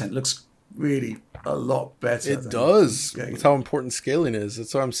the content looks really a lot better. It does. That's how important scaling is.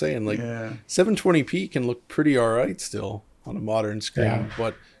 That's what I'm saying. Like 720p can look pretty all right still on a modern screen,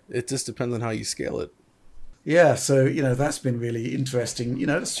 but it just depends on how you scale it. Yeah, so, that's been really interesting.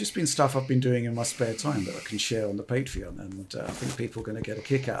 It's just been stuff I've been doing in my spare time that I can share on the Patreon, and I think people are going to get a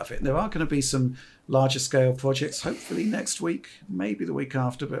kick out of it. And there are going to be some larger scale projects, hopefully next week, maybe the week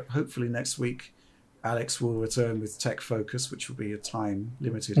after, but hopefully next week. Alex will return with Tech Focus, which will be a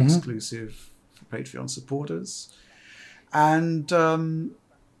time-limited exclusive for Patreon supporters. And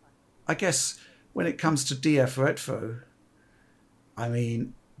I guess when it comes to DF Retro,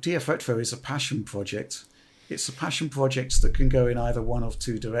 DF Retro is a passion project. It's a passion project that can go in either one of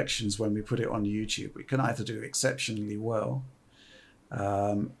two directions when we put it on YouTube. We can either do exceptionally well,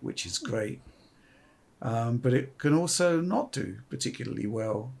 which is great, but it can also not do particularly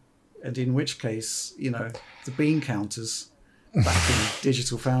well. And in which case, the bean counters back in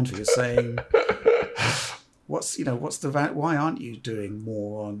Digital Foundry are saying, why aren't you doing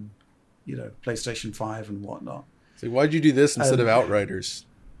more on, PlayStation 5 and whatnot? So why'd you do this instead of Outriders?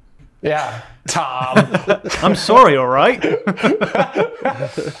 Yeah, Tom. I'm sorry, all right?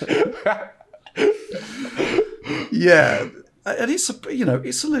 Yeah. And it's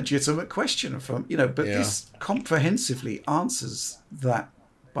a legitimate question but this comprehensively answers that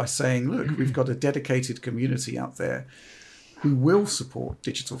by saying, look, we've got a dedicated community out there who will support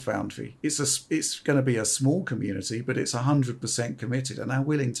Digital Foundry. It's going to be a small community, but it's 100% committed and are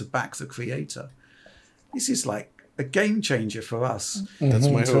willing to back the creator. This is like a game changer for us. That's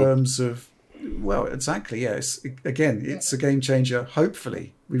my in terms of, well, exactly, yes. Again, it's a game changer.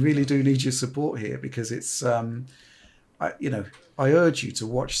 Hopefully, we really do need your support here because it's, I urge you to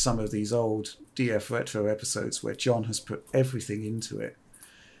watch some of these old DF Retro episodes where John has put everything into it.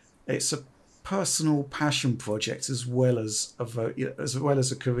 It's a personal passion project as well as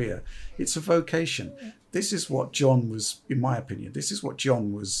a career. It's a vocation. This is what John was, in my opinion,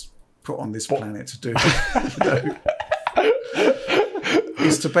 put on this planet to do.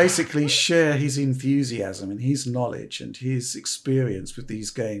 Is to basically share his enthusiasm and his knowledge and his experience with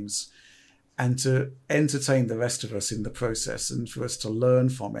these games, and to entertain the rest of us in the process, and for us to learn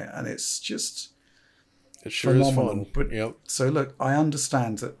from it. And it's just. It sure phenomenal. is fun. But so look, I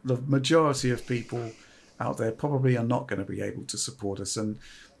understand that the majority of people out there probably are not going to be able to support us, and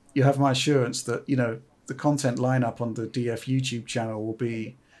you have my assurance that the content lineup on the DF YouTube channel will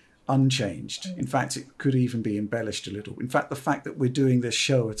be unchanged. In fact, it could even be embellished a little. In fact, the fact that we're doing this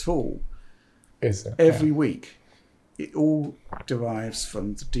show at all every week, it all derives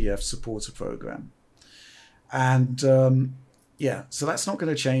from the DF supporter program, and. So that's not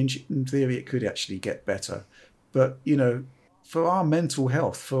going to change. In theory, it could actually get better. But, for our mental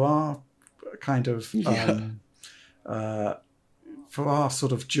health, for our kind of, for our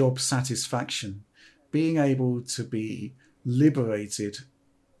sort of job satisfaction, being able to be liberated,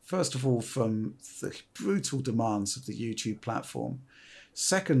 first of all, from the brutal demands of the YouTube platform.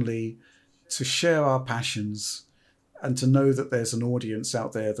 Secondly, to share our passions and to know that there's an audience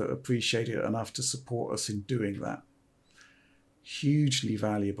out there that appreciate it enough to support us in doing that. Hugely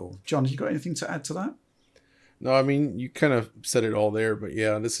valuable. John, have you got anything to add to that? No, you kind of said it all there, but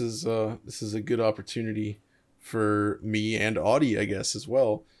yeah, this is a good opportunity for me and Audie, I guess, as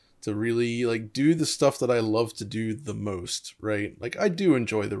well, to really do the stuff that I love to do the most, right? I do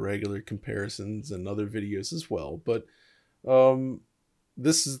enjoy the regular comparisons and other videos as well, but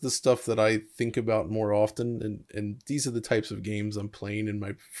this is the stuff that I think about more often, and these are the types of games I'm playing in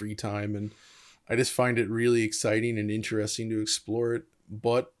my free time, and I just find it really exciting and interesting to explore it.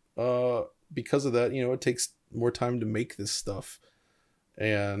 But because of that, it takes more time to make this stuff,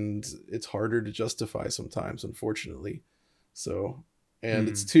 and it's harder to justify sometimes, unfortunately. So, and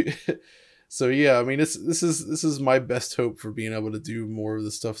it's too. So yeah, this is my best hope for being able to do more of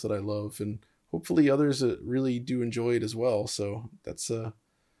the stuff that I love, and hopefully others really do enjoy it as well. So that's the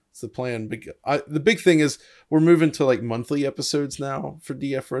plan. The big thing is we're moving to monthly episodes now for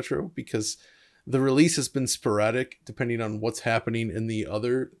DF Retro, because the release has been sporadic depending on what's happening in the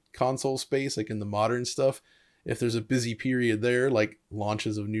other console space, in the modern stuff. If there's a busy period there, like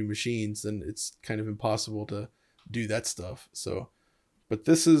launches of new machines, then it's kind of impossible to do that stuff. So, but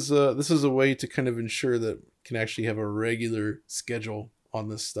this is a way to kind of ensure that we can actually have a regular schedule on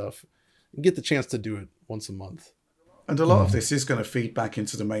this stuff and get the chance to do it once a month. And a lot of this is going to feed back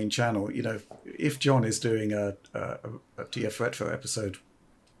into the main channel. You know, if John is doing a DF Retro episode,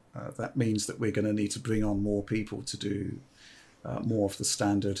 that means that we're going to need to bring on more people to do more of the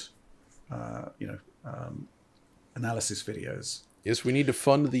standard, analysis videos. Yes, we need to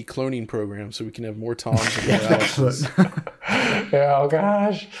fund the cloning program so we can have more Toms and more Alexes. Yeah, oh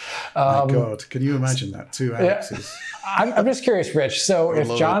gosh. My God, can you imagine that? 2 Alexes. Yeah. I'm just curious, Rich. So if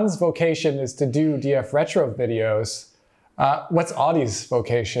love John's vocation is to do DF Retro videos, what's Audie's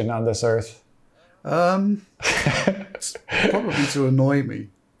vocation on this earth? It's probably to annoy me.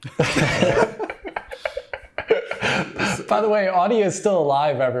 By the way, Audie is still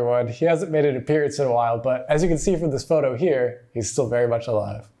alive, everyone. He hasn't made an appearance in a while, but as you can see from this photo here, he's still very much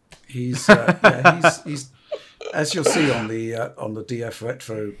alive. He's as you'll see on the DF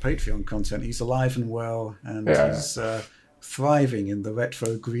Retro Patreon content, he's alive and well, and he's thriving in the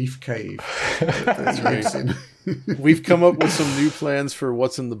retro grief cave that he lives in. We've come up with some new plans for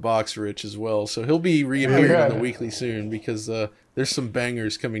what's in the box, Rich, as well. So he'll be reappearing on the weekly soon because there's some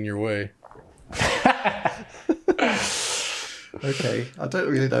bangers coming your way. Okay, I don't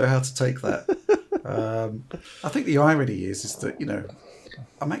really know how to take that. I think the irony is that, you know,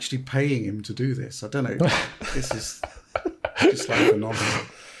 I'm actually paying him to do this. I don't know. This is just like phenomenal.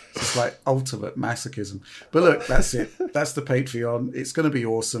 It's just like ultimate masochism. But look, that's it. That's the Patreon. It's going to be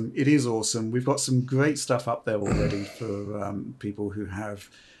awesome. It is awesome. We've got some great stuff up there already for people who have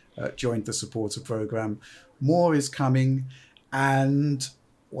joined the supporter program. More is coming. And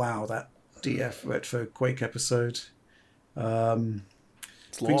wow, that DF Retro Quake episode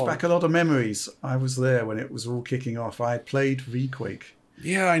brings back a lot of memories. I was there when it was all kicking off. I played V-Quake.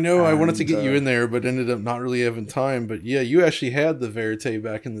 Yeah, I know. I wanted to get you in there, but ended up not really having time. But yeah, you actually had the Verite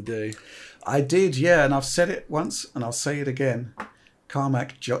back in the day. I did, yeah, and I've said it once, and I'll say it again.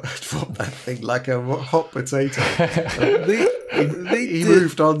 Carmack dropped that thing like a hot potato. He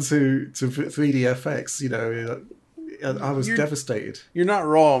moved on to 3DFX, you know. I was devastated. You're not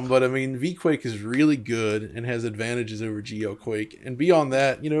wrong, but I mean, V-Quake is really good and has advantages over GeoQuake. And beyond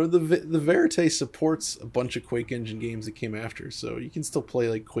that, you know, the Verite supports a bunch of Quake engine games that came after, so you can still play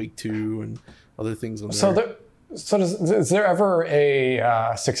like Quake 2 and other things on there. Is there ever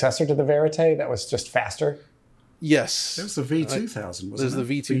a successor to the Verite that was just faster? Yes. There's the V2000, wasn't There's it?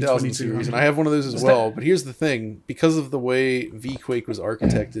 the V2000 series, and I have one of those as well. But here's the thing. Because of the way V-Quake was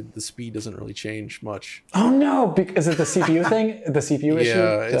architected, the speed doesn't really change much. Oh, no. Is it the CPU thing? The CPU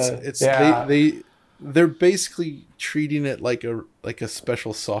issue? Yeah, they're basically treating it like a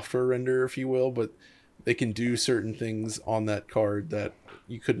special software renderer, if you will, but they can do certain things on that card that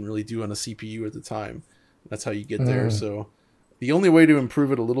you couldn't really do on a CPU at the time. That's how you get there, so... The only way to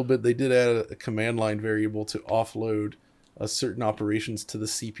improve it a little bit, they did add a command line variable to offload certain operations to the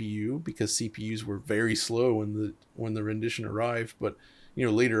CPU because CPUs were very slow when the rendition arrived. But you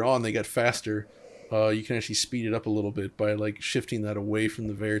know, later on they got faster. You can actually speed it up a little bit by like shifting that away from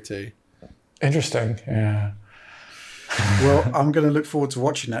the Verite. Interesting. Yeah. Well, I'm going to look forward to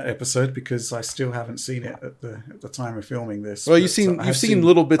watching that episode because I still haven't seen it at the time of filming this. Well, you've seen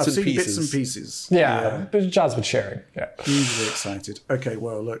little bits and pieces. Bits and pieces. Yeah, but John's been sharing. Yeah, hugely excited. Okay,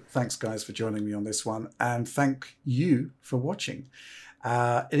 well, look, thanks guys for joining me on this one, and thank you for watching.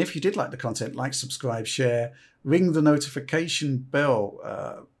 And if you did like the content, like, subscribe, share, ring the notification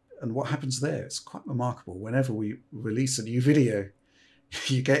bell. And what happens there? It's quite remarkable. Whenever we release a new video,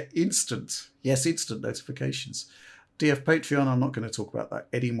 you get instant notifications. DF Patreon, I'm not going to talk about that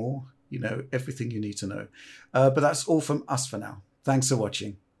anymore. You know everything you need to know. But that's all from us for now. Thanks for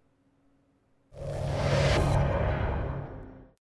watching.